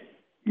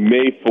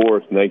 May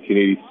 4th,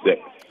 1986.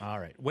 All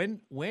right.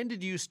 When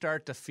did you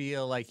start to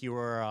feel like you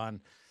were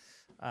on,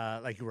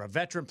 like you were a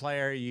veteran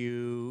player?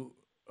 You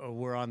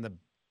were on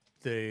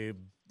the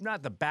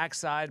not the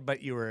backside,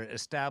 but you were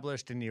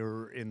established and you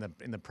were in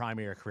the prime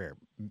of your career.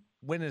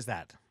 When is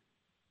that?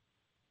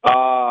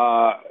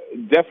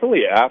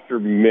 Definitely after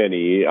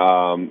Mini.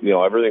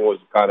 Everything was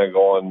kind of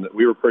going.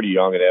 We were pretty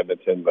young at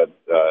Edmonton, but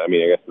I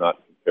guess not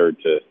compared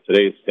to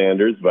today's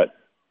standards. But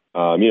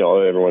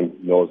everyone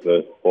knows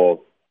the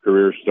whole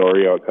career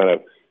story. I kind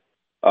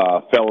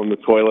of fell in the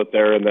toilet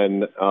there, and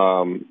then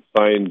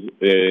signed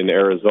in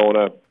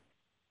Arizona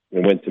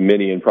and went to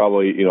Mini, and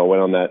probably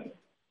went on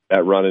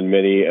that run in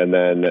Mini, and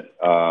then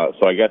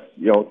so I guess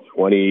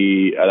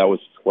 20. That was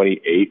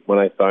 28 when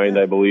I signed,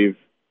 I believe.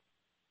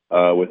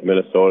 With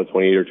Minnesota,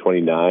 28 or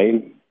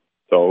 29.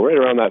 So right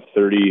around that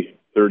 30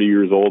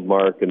 years old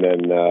mark. And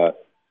then,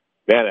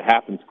 man, it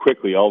happens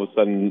quickly. All of a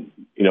sudden,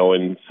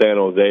 in San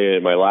Jose,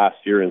 in my last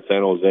year in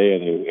San Jose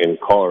and in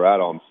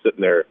Colorado, I'm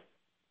sitting there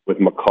with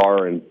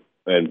Makar and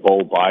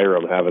Bo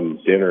Byram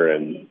having dinner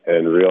and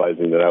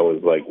realizing that I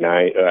was like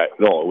 9.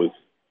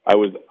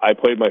 I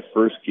played my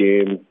first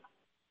game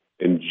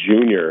in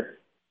junior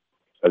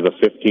as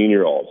a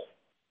 15-year-old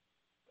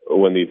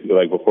when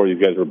before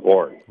these guys were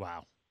born.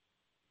 Wow.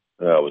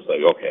 I was like,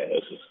 okay,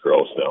 this is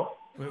gross now.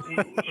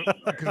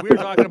 Because we were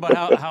talking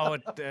about how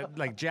it,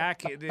 like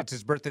Jack, it's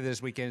his birthday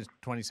this weekend, he's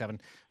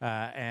 27,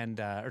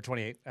 or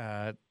 28,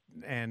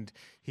 and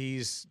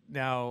he's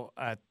now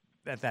at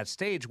that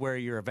stage where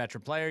you're a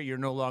veteran player. You're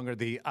no longer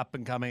the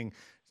up-and-coming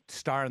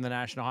star in the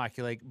National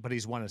Hockey League, but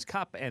he's won his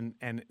cup. And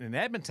in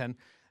Edmonton,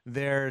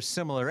 they're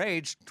similar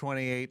age,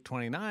 28,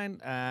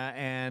 29,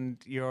 and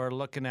you're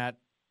looking at,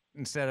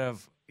 instead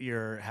of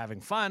you're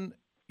having fun,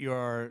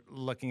 you're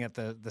looking at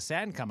the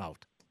sand come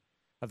out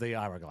of the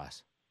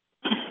hourglass.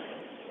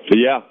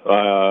 Yeah,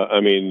 I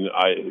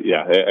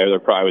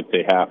would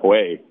say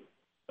halfway.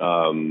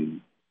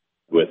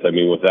 With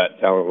that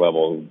talent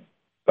level,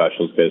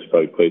 professionals guys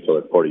probably play till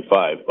they're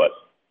 45. But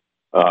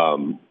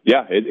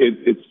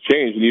it's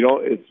changed, and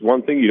it's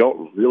one thing you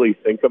don't really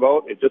think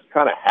about. It just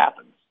kind of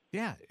happens.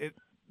 Yeah,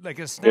 like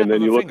a snap. And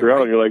then you look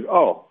around and you're like,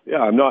 oh, yeah,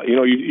 I'm not.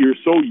 You're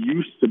so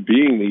used to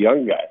being the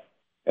young guy,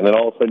 and then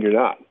all of a sudden you're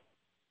not.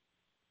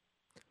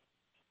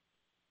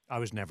 I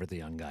was never the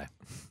young guy.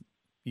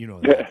 You know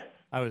that.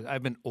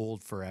 I've been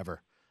old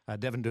forever.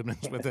 Devin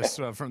Dubnyk's with us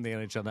from the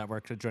NHL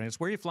Network to join us.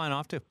 Where are you flying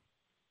off to?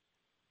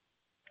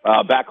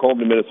 Back home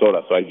to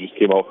Minnesota. So I just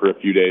came out for a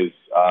few days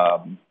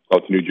out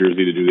to New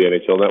Jersey to do the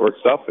NHL Network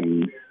stuff,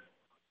 and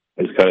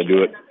I just kind of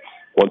do it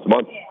once a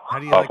month. How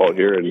do you hop out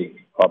here and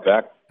hop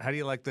back. How do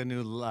you like the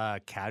new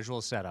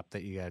casual setup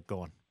that you got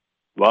going?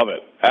 Love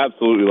it.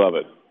 Absolutely love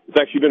it. it's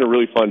actually been a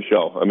really fun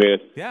show. I mean,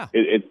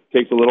 it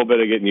takes a little bit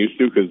of getting used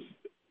to because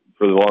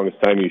for the longest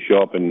time you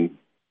show up in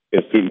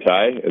a suit and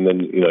tie, and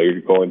then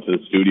you're going to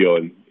the studio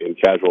in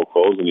casual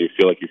clothes, and you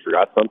feel like you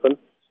forgot something.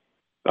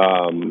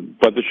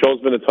 But the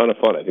show's been a ton of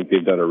fun. I think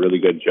they've done a really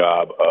good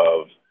job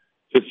of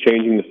just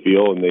changing the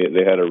feel, and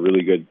they had a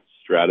really good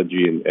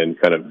strategy and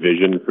kind of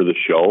vision for the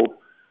show.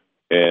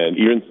 And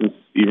even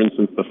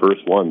since the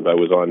first ones, I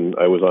was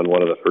on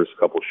one of the first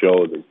couple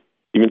shows, and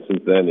even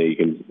since then, you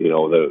can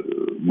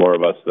the more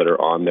of us that are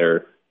on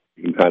there,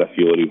 you can kind of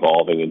feel it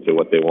evolving into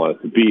what they want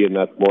it to be, and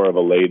that's more of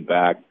a laid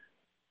back,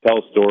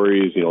 tell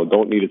stories.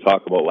 Don't need to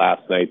talk about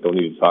last night, don't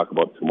need to talk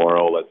about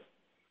tomorrow.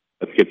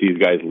 Let's get these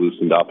guys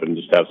loosened up and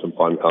just have some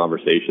fun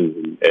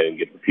conversations and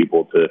get the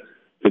people to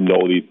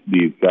know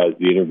these guys,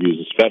 the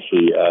interviews,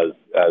 especially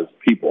as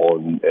people,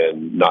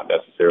 and not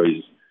necessarily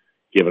just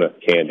giving us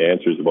canned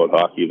answers about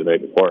hockey the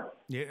night before.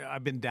 Yeah,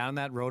 I've been down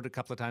that road a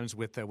couple of times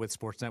with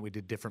Sportsnet. We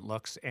did different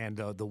looks, and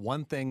the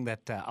one thing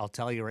that I'll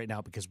tell you right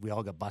now, because we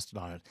all got busted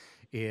on it,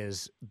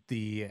 is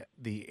the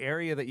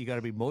area that you got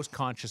to be most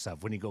conscious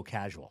of when you go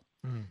casual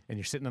and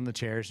you're sitting on the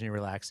chairs and you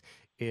relax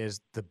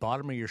is the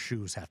bottom of your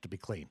shoes have to be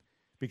clean.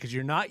 Because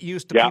you're not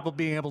used to people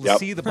being able to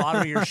see the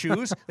bottom of your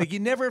shoes. Like, you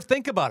never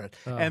think about it.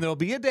 And there'll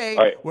be a day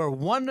where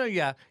one of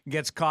you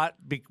gets caught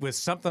with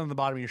something on the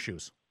bottom of your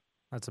shoes.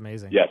 That's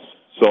amazing. Yes.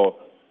 So,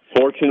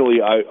 fortunately,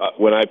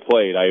 when I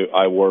played,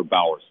 I wore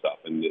Bauer stuff.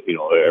 And,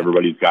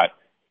 everybody's got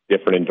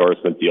different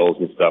endorsement deals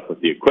and stuff with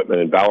the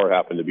equipment. And Bauer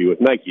happened to be with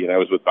Nike. And I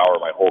was with Bauer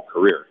my whole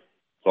career.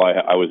 So I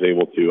always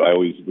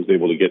was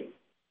able to get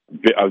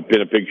 – I've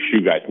been a big shoe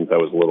guy since I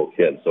was a little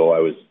kid. So I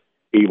was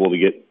able to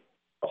get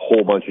a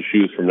whole bunch of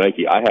shoes from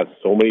Nike. I have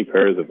so many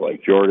pairs of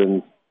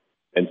Jordans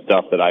and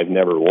stuff that I've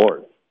never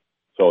worn.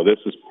 So this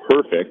is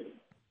perfect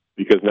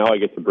because now I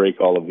get to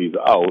break all of these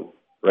out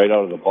right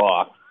out of the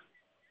box.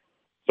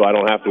 So I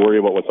don't have to worry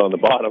about what's on the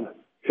bottom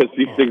because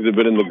these things have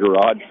been in the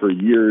garage for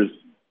years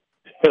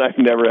and I've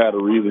never had a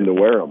reason to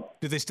wear them.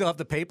 Do they still have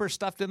the paper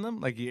stuffed in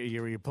them? Like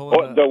you're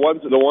pulling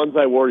the ones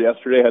I wore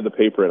yesterday had the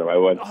paper in them. I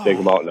went to take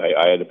them out and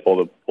I had to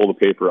pull the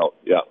paper out.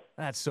 Yeah.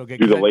 That's so good.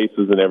 Do the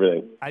laces and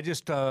everything. I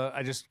just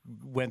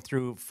went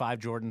through 5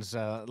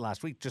 Jordans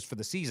last week just for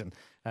the season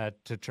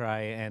to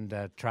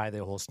try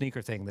the whole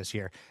sneaker thing this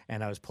year,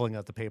 and I was pulling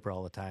out the paper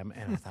all the time,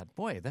 and I thought,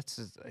 boy,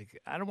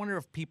 I don't wonder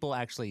if people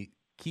actually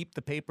keep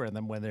the paper in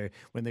them when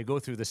they go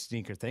through the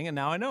sneaker thing. And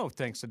now I know,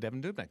 thanks to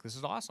Devin Dubnyk. This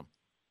is awesome.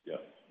 Yeah,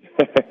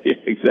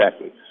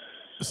 exactly.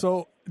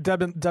 So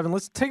Devin,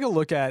 let's take a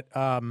look at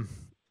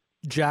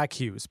Jack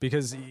Hughes,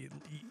 because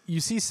you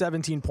see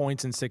 17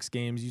 points in 6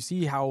 games. You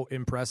see how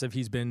impressive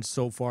he's been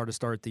so far to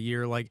start the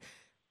year. Like,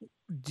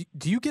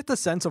 do you get the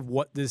sense of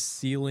what this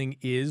ceiling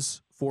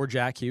is for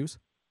Jack Hughes?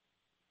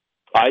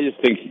 I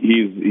just think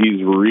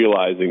he's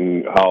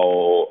realizing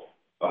how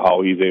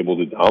he's able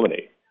to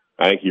dominate.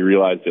 I think he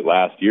realized it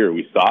last year.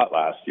 We saw it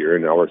last year,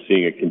 and now we're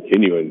seeing it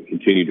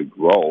continue to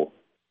grow.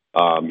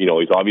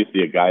 He's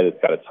obviously a guy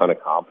that's got a ton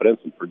of confidence,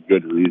 and for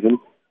good reason.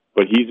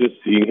 But he's just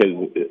seeing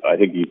I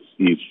think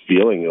he's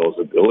feeling those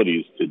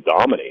abilities to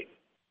dominate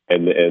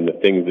and the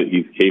things that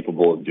he's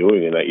capable of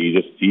doing, and that you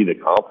just see the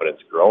confidence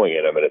growing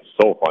in him, and it's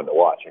so fun to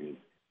watch. I mean,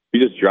 he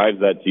just drives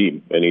that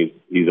team, and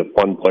he's a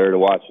fun player to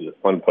watch. He's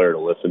a fun player to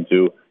listen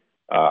to.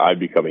 I've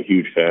become a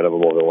huge fan of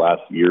him over the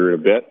last year and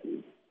a bit,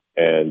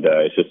 and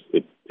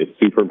it's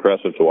super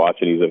impressive to watch,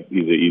 and he's an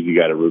easy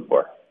guy to root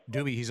for.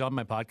 Doobie, he's on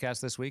my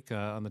podcast this week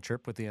on the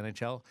Chirp with the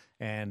NHL,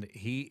 and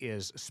he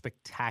is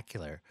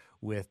spectacular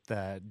with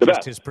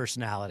just his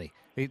personality,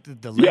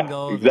 the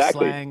lingo, the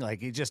slang.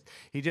 Like he just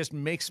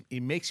makes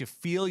you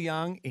feel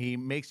young. He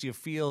makes you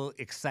feel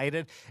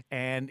excited,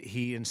 and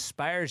he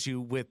inspires you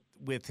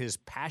with his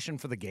passion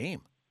for the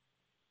game.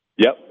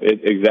 Yep,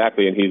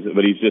 exactly. And he's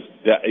just.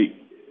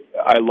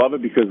 I love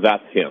it because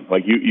that's him.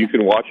 Like you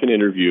can watch an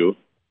interview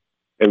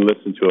and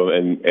listen to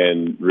him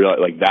and realize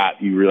like that.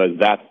 You realize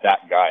that's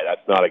that guy.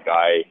 That's not a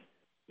guy,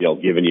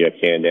 giving you a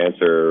canned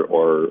answer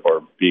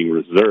or being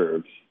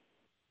reserved.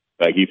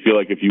 Like you feel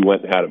like if you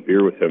went and had a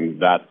beer with him,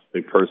 that's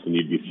the person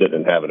you'd be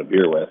sitting and having a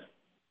beer with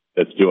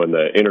that's doing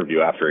the interview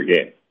after a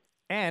game.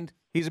 And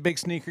he's a big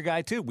sneaker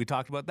guy too. We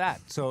talked about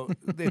that. So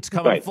it's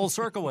coming full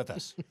circle with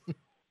us.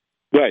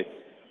 Right.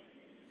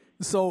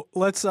 So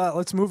let's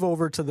move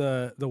over to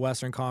the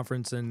Western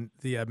Conference and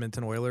the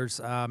Edmonton Oilers.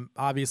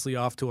 Obviously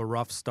off to a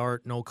rough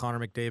start. No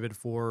Connor McDavid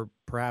for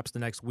perhaps the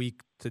next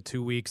week to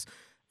 2 weeks.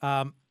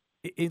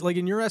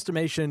 In your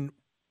estimation,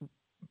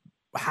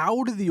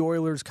 how do the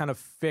Oilers kind of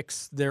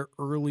fix their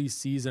early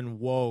season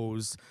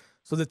woes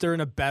so that they're in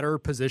a better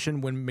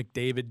position when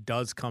McDavid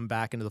does come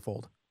back into the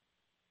fold?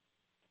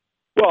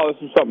 Well,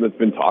 this is something that's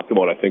been talked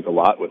about, I think, a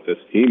lot with this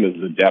team is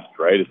the depth,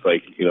 right? It's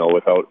like,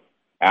 without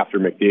after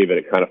McDavid,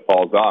 it kind of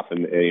falls off,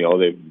 and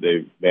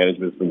they've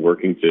management's been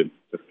working to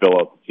fill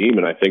out the team,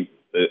 and I think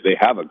they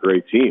have a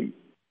great team,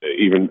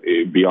 even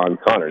beyond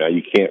Connor. Now,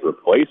 you can't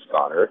replace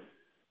Connor,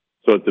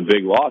 so it's a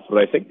big loss, but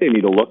I think they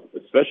need to look,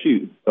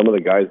 especially some of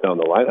the guys down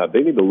the lineup, they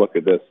need to look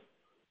at this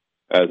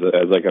as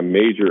like a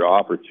major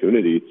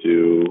opportunity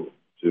to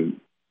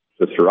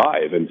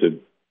thrive and to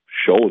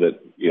show that,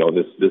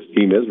 this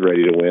team is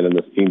ready to win and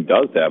this team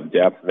does have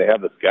depth. They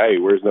have this guy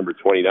who wears number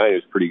 29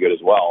 who's pretty good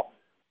as well,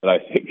 that I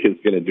think is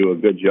going to do a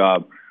good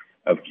job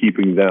of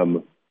keeping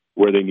them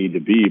where they need to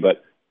be.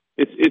 But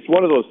it's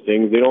one of those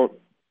things.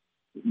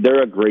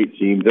 They're a great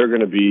team. They're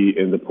going to be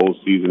in the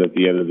postseason at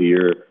the end of the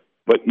year,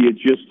 but you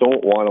just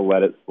don't want to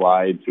let it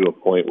slide to a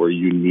point where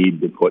you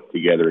need to put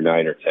together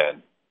 9 or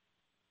 10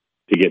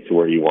 to get to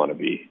where you want to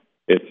be.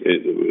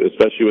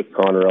 Especially with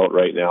Connor out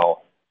right now.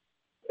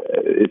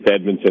 It's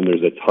Edmonton.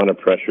 There's a ton of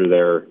pressure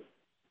there.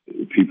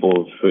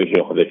 People,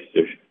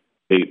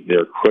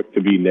 they're quick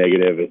to be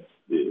negative.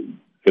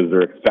 Because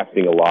they're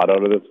expecting a lot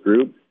out of this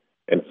group,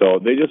 and so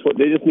they just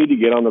need to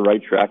get on the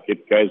right track,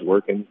 get the guys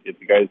working, get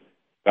the guys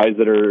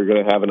that are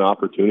going to have an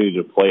opportunity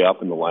to play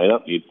up in the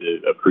lineup need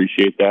to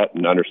appreciate that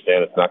and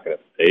understand it's not going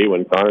to stay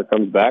when Connor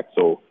comes back.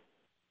 So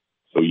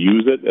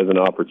use it as an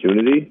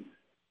opportunity,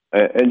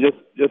 and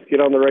just get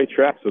on the right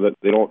track so that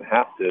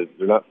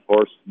they're not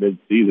forced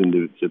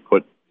mid-season to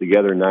put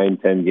together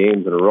 9-10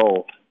 games in a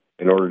row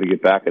in order to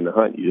get back in the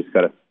hunt. You just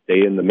got to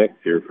stay in the mix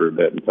here for a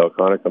bit until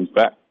Connor comes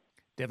back.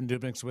 Devin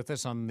Dubnik's with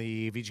us on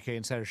the VGK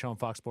Insider Show on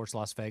Fox Sports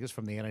Las Vegas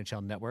from the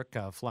NHL Network,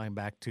 flying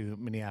back to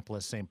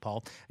Minneapolis, St.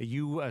 Paul.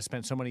 You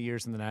spent so many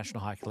years in the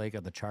National Hockey League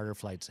on the charter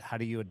flights. How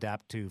do you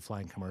adapt to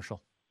flying commercial?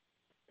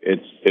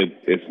 It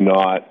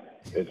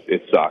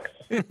sucks.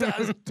 It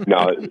does.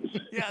 No,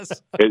 yes.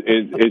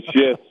 It's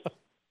just,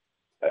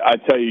 I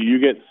tell you, you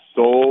get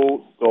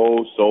so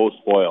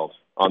spoiled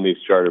on these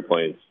charter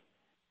planes.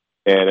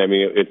 And I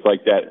mean, it's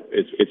like that.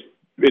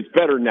 It's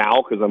better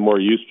now because I'm more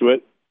used to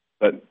it.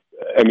 But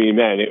I mean,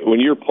 man, when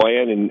you're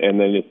playing and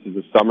then it's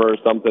the summer or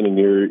something, and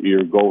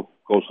you go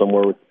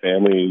somewhere with the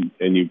family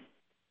and you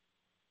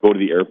go to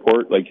the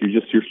airport, like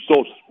you're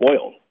so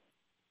spoiled.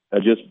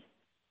 Just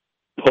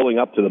pulling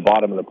up to the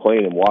bottom of the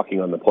plane and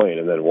walking on the plane,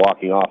 and then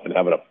walking off and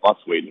having a bus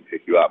waiting to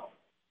pick you up,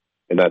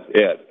 and that's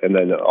it. And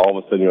then all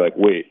of a sudden you're like,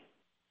 wait,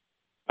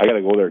 I got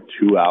to go there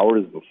 2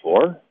 hours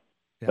before,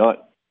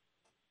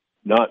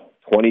 not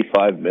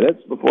 25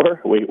 minutes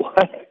before. Wait,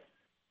 what?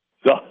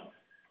 So.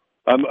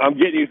 I'm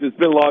getting used. It's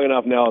been long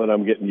enough now that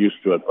I'm getting used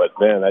to it. But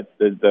man,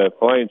 the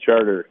flying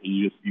charter,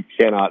 you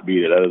cannot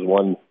beat it. That is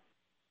one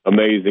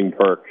amazing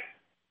perk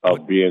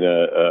of being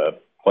a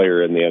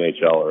player in the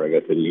NHL, or I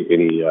guess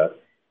any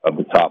of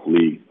the top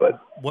leagues.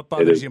 But what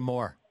bothers you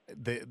more,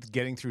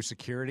 getting through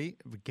security,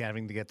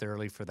 having to get there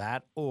early for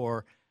that,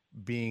 or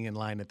being in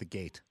line at the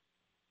gate?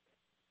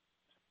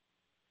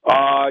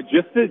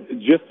 Just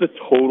the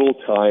total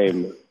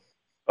time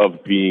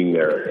of being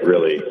there,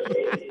 really.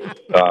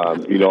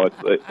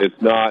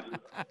 It's not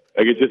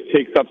like it just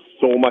takes up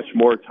so much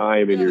more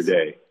time in your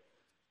day.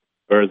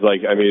 Whereas,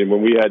 like, I mean,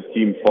 when we had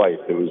team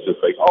flights, it was just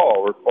like,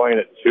 oh, we're flying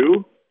at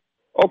 2?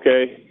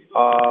 Okay,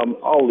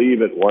 I'll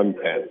leave at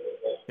 1:10.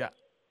 Yeah,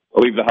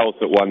 I'll leave the house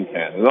at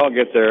 1:10, and I'll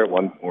get there at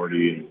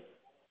 1:40.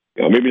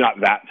 Maybe not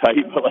that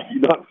tight, but like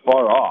not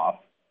far off.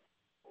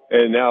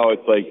 And now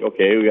it's like,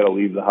 okay, we got to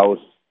leave the house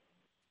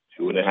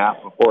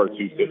 2.5 before,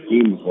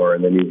 2:15 before,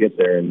 and then you get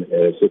there, and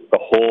it's just the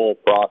whole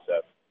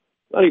process.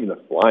 Not even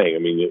the flying. I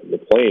mean, the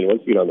plane,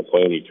 once you get on the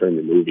plane, you turn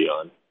the movie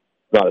on.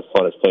 It's not as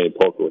fun as playing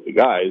poker with the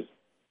guys,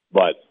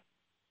 but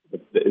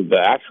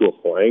the actual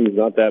flying is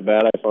not that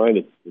bad, I find.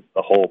 It's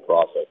the whole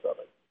process of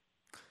it.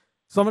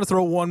 So I'm going to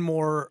throw one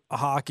more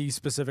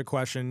hockey-specific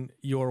question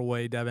your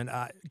way, Devin.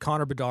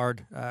 Connor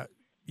Bedard, a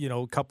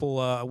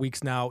couple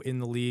weeks now in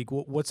the league.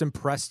 What's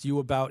impressed you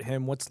about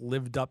him? What's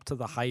lived up to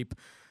the hype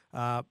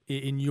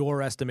in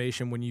your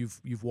estimation when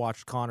you've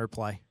watched Connor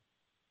play?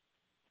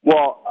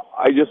 Well,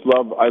 I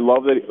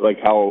love that, like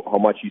how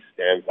much he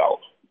stands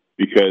out,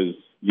 because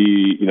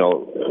we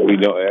know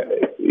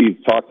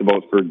he's talked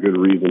about for a good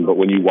reason. But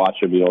when you watch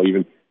him,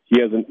 even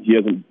he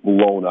hasn't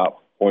blown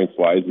up points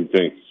wise. He's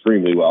doing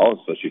extremely well,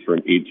 especially for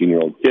an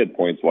 18-year-old kid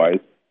points wise.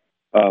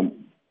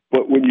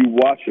 But when you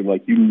watch him,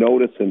 like, you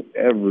notice him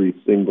every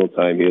single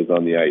time he is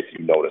on the ice.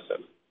 You notice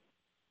him,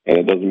 and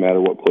it doesn't matter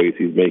what plays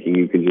he's making.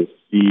 You can just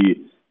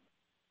see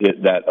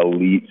that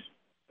elite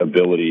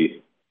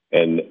ability,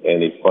 and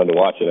it's fun to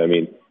watch it. I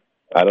mean,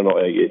 I don't know.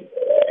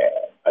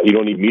 You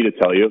don't need me to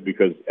tell you,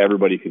 because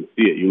everybody can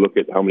see it. You look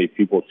at how many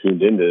people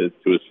tuned into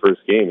his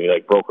first game. He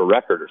broke a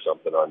record or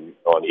something on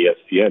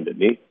ESPN,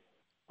 didn't he?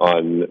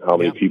 On how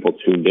many people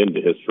tuned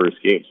into his first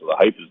game. So the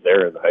hype is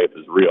there, and the hype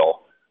is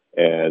real.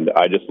 And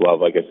I just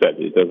love, like I said,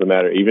 it doesn't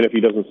matter. Even if he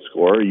doesn't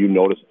score, you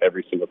notice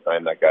every single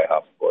time that guy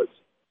hops scores.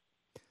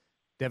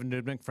 Devin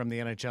Dubnyk from the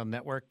NHL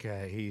Network.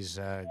 He's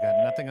got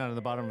nothing on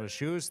the bottom of his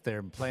shoes.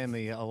 They're playing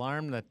the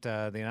alarm, that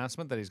the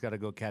announcement that he's got to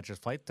go catch his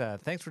flight.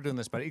 Thanks for doing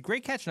this, buddy.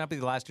 Great catching up with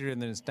you last year in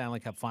the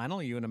Stanley Cup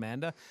Final, you and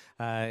Amanda,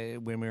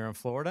 when we were in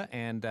Florida.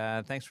 And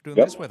thanks for doing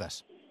this with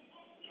us.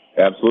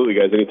 Absolutely,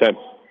 guys. Anytime.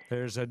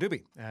 There's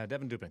Doobie,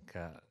 Devin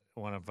Dubnyk,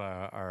 one of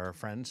our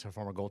friends, a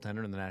former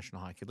goaltender in the National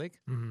Hockey League.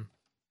 Mm-hmm.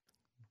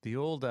 The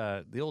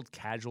old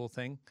casual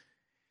thing.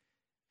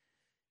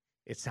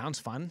 It sounds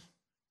fun.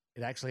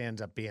 It actually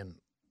ends up being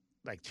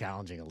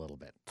challenging a little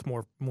bit. It's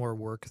more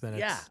work than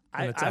it's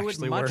I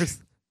actually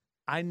worth.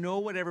 I know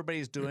what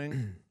everybody's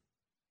doing.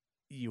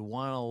 You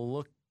want to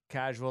look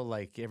casual,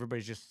 like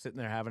everybody's just sitting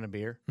there having a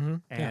beer.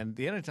 And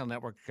the NHL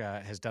Network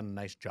has done a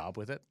nice job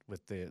with it,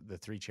 with the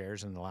 3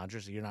 chairs and the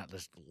loungers. So you're not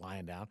just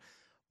lying down.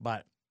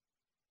 But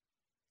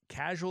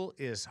casual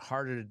is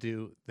harder to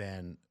do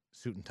than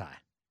suit and tie.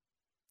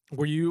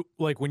 Were you,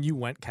 like, when you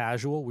went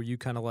casual, were you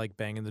kind of like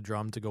banging the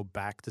drum to go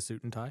back to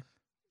suit and tie?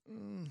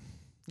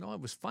 No, it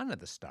was fun at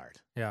the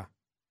start. Yeah.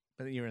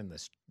 But you're in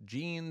the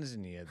jeans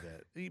and you had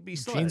you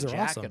still Jeans had a are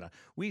jacket awesome. on.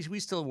 We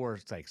still wore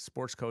like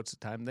sports coats at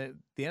the time. The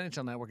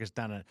NHL Network has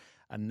done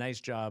a nice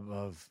job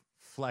of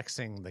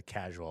flexing the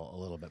casual a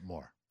little bit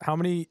more. How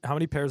many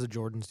pairs of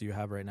Jordans do you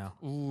have right now?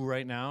 Ooh,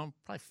 right now,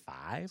 probably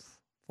 5.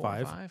 4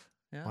 or 5.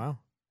 Yeah. Wow.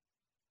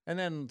 And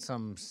then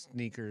some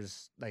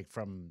sneakers like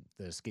from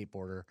the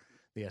skateboarder,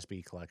 the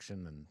SB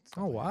collection, and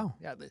stuff Oh, like that. wow.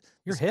 Yeah,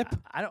 You're hip.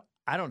 I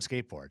don't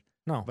skateboard.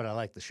 No. But I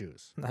like the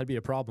shoes. That'd be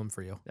a problem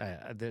for you.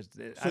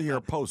 So you're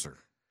a poser.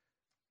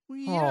 Well,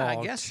 yeah, I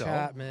Oh, guess so.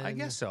 Chapman. I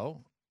guess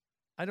so.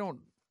 I don't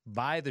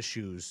buy the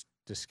shoes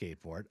to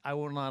skateboard. I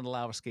will not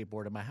allow a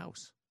skateboard in my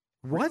house.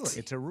 What?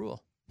 It's a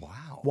rule.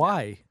 Wow.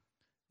 Why?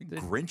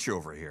 Grinch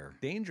over here.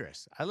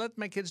 Dangerous. I let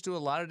my kids do a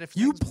lot of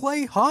different You things.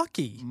 play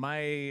hockey.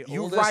 My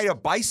You oldest, ride a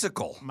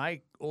bicycle.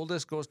 My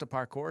oldest goes to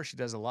parkour. She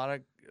does a lot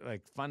of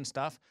like fun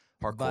stuff.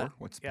 Parkour? But,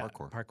 What's yeah,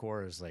 parkour?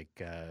 Parkour is like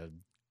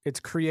It's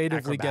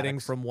creatively getting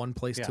Acrobatics. from one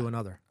place to Yeah.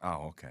 another.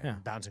 Oh, okay. Yeah.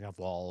 bouncing off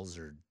walls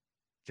or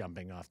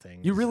jumping off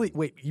things. You really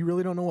you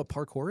really don't know what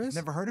parkour is?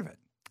 Never heard of it.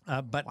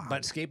 But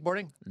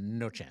skateboarding,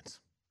 no chance.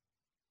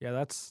 Yeah,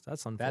 that's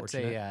That's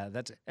unfortunate.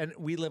 that's and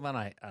we live on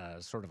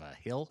a sort of a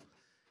hill,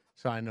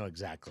 so I know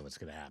exactly what's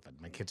going to happen.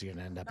 My kids are going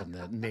to end up in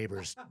the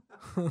neighbor's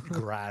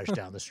garage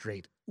down the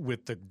street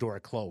with the door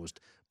closed,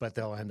 but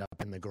they'll end up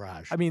in the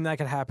garage. I mean, that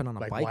could happen on a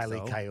like bike Wile E.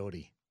 though.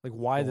 Coyote. Like,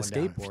 why the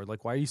going down. skateboard?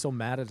 Like, why are you so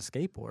mad at a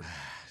skateboard?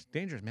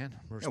 Dangerous, man. Yeah,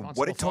 Responsible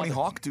what did Tony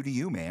father. Hawk do to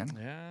you, man?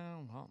 Yeah,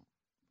 well,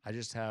 I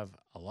just have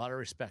a lot of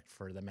respect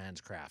for the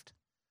man's craft.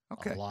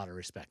 Okay. A lot of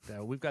respect.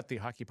 We've got the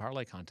Hockey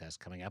Parlay contest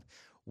coming up.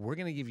 We're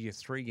going to give you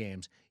 3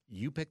 games.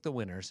 You pick the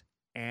winners,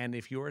 and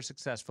if you are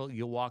successful,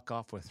 you'll walk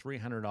off with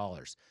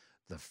 $300.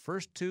 The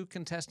first 2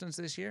 contestants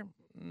this year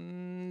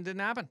didn't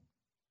happen.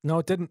 No,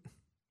 it didn't.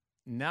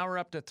 Now we're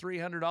up to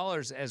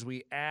 $300 as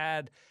we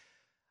add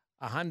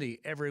a hundy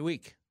every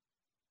week.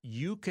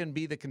 You can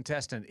be the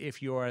contestant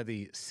if you are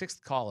the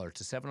 6th caller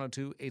to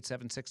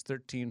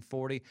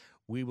 702-876-1340.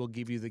 We will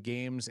give you the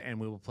games, and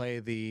we will play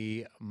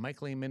the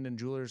Michael E. Minden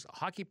Jewelers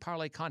Hockey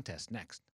Parlay contest next